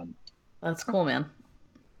much fun. That's cool, man.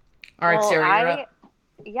 All right, Sarah, you're up.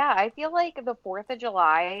 Yeah, I feel like the 4th of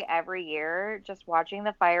July every year, just watching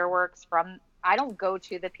the fireworks I don't go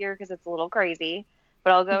to the pier because it's a little crazy,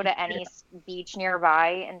 but I'll go to any beach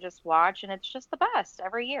nearby and just watch, and it's just the best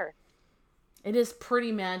every year. It is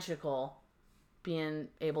pretty magical being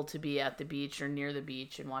able to be at the beach or near the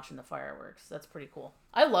beach and watching the fireworks. That's pretty cool.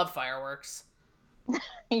 I love fireworks.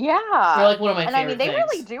 Yeah. They're like one of my favorite things. And I mean, they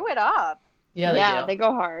really do it up. Yeah, they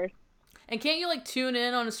go hard. And can't you like tune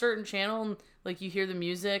in on a certain channel and like you hear the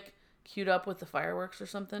music queued up with the fireworks or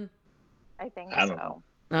something? I think I don't so. know.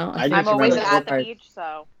 No, I'm always at the beach,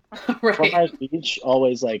 so. Right. Fort Myers Beach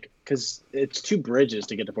always like, because it's 2 bridges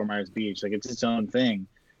to get to Fort Myers Beach, like it's its own thing,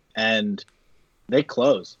 and they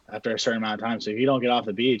close after a certain amount of time. So if you don't get off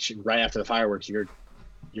the beach right after the fireworks, you're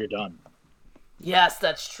done. Yes,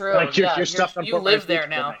 that's true. Like you're stuck on you Fort live Myers there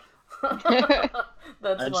Beach now.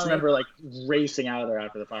 That's I just funny. remember like racing out of there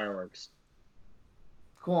after the fireworks.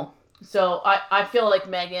 Cool. So I feel like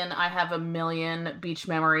Megan, I have a million beach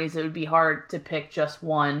memories. It would be hard to pick just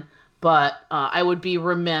one, but I would be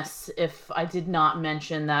remiss if I did not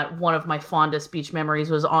mention that one of my fondest beach memories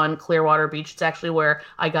was on Clearwater Beach. It's actually where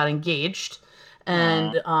I got engaged.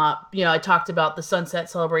 And, I talked about the sunset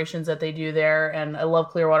celebrations that they do there, and I love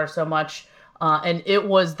Clearwater so much. And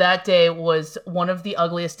that day was one of the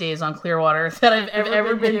ugliest days on Clearwater that I've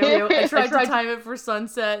ever been to. I tried to time it for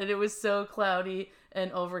sunset, and it was so cloudy and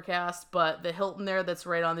overcast, but the Hilton there that's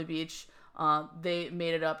right on the beach, they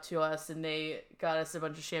made it up to us, and they got us a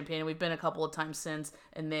bunch of champagne, and we've been a couple of times since,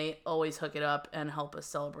 and they always hook it up and help us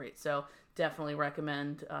celebrate. So definitely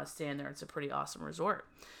recommend staying there. It's a pretty awesome resort.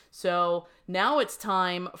 So now it's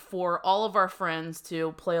time for all of our friends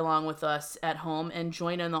to play along with us at home and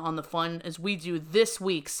join in on the fun as we do this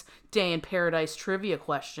week's Day in Paradise trivia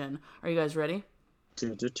question. Are you guys ready?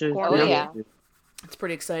 Oh, yeah. It's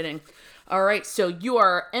pretty exciting. All right, so you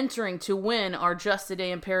are entering to win our Just a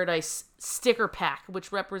Day in Paradise sticker pack,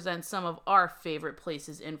 which represents some of our favorite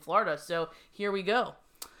places in Florida. So here we go.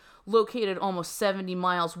 Located almost 70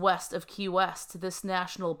 miles west of Key West, this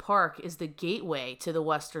national park is the gateway to the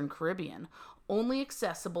Western Caribbean. Only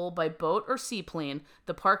accessible by boat or seaplane,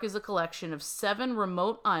 the park is a collection of 7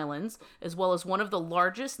 remote islands, as well as one of the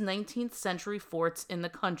largest 19th century forts in the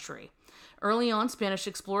country. Early on, Spanish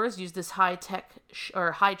explorers used this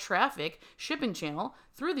high-traffic shipping channel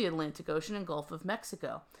through the Atlantic Ocean and Gulf of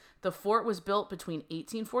Mexico. The fort was built between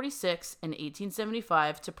 1846 and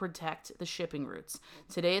 1875 to protect the shipping routes.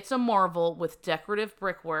 Today, it's a marvel with decorative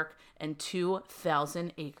brickwork and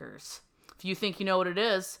 2,000 acres. If you think you know what it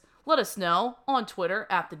is, let us know on Twitter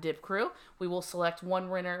at The Dip Crew. We will select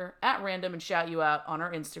one winner at random and shout you out on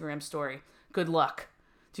our Instagram story. Good luck.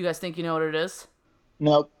 Do you guys think you know what it is?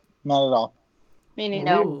 Nope, not at all. Me neither.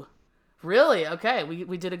 No. Really? Okay,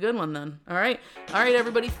 we did a good one then. All right,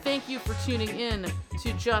 everybody. Thank you for tuning in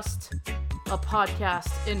to Just a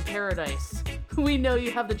Podcast in Paradise. We know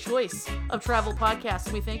you have the choice of travel podcasts,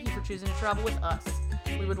 and we thank you for choosing to travel with us.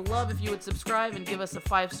 We would love if you would subscribe and give us a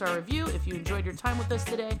 5-star review if you enjoyed your time with us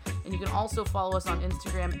today. And you can also follow us on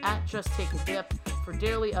Instagram at Just Take a Dip for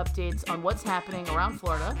daily updates on what's happening around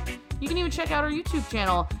Florida. You can even check out our YouTube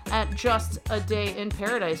channel at Just a Day in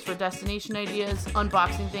Paradise for destination ideas,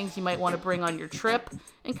 unboxing things you might want to bring on your trip,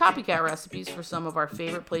 and copycat recipes for some of our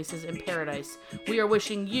favorite places in paradise. We are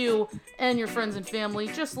wishing you and your friends and family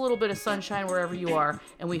just a little bit of sunshine wherever you are,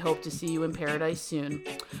 and we hope to see you in paradise soon.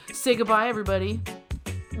 Say goodbye, everybody.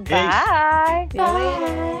 Bye.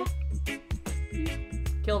 Bye.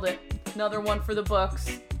 Killed it. Another one for the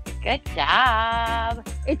books. Good job.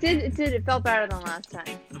 It did. It felt better than last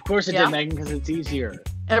time. Of course it Yeah. did, Megan, because it's easier.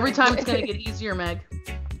 Every time it's going to get easier, Meg.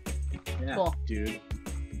 Yeah, Cool. dude.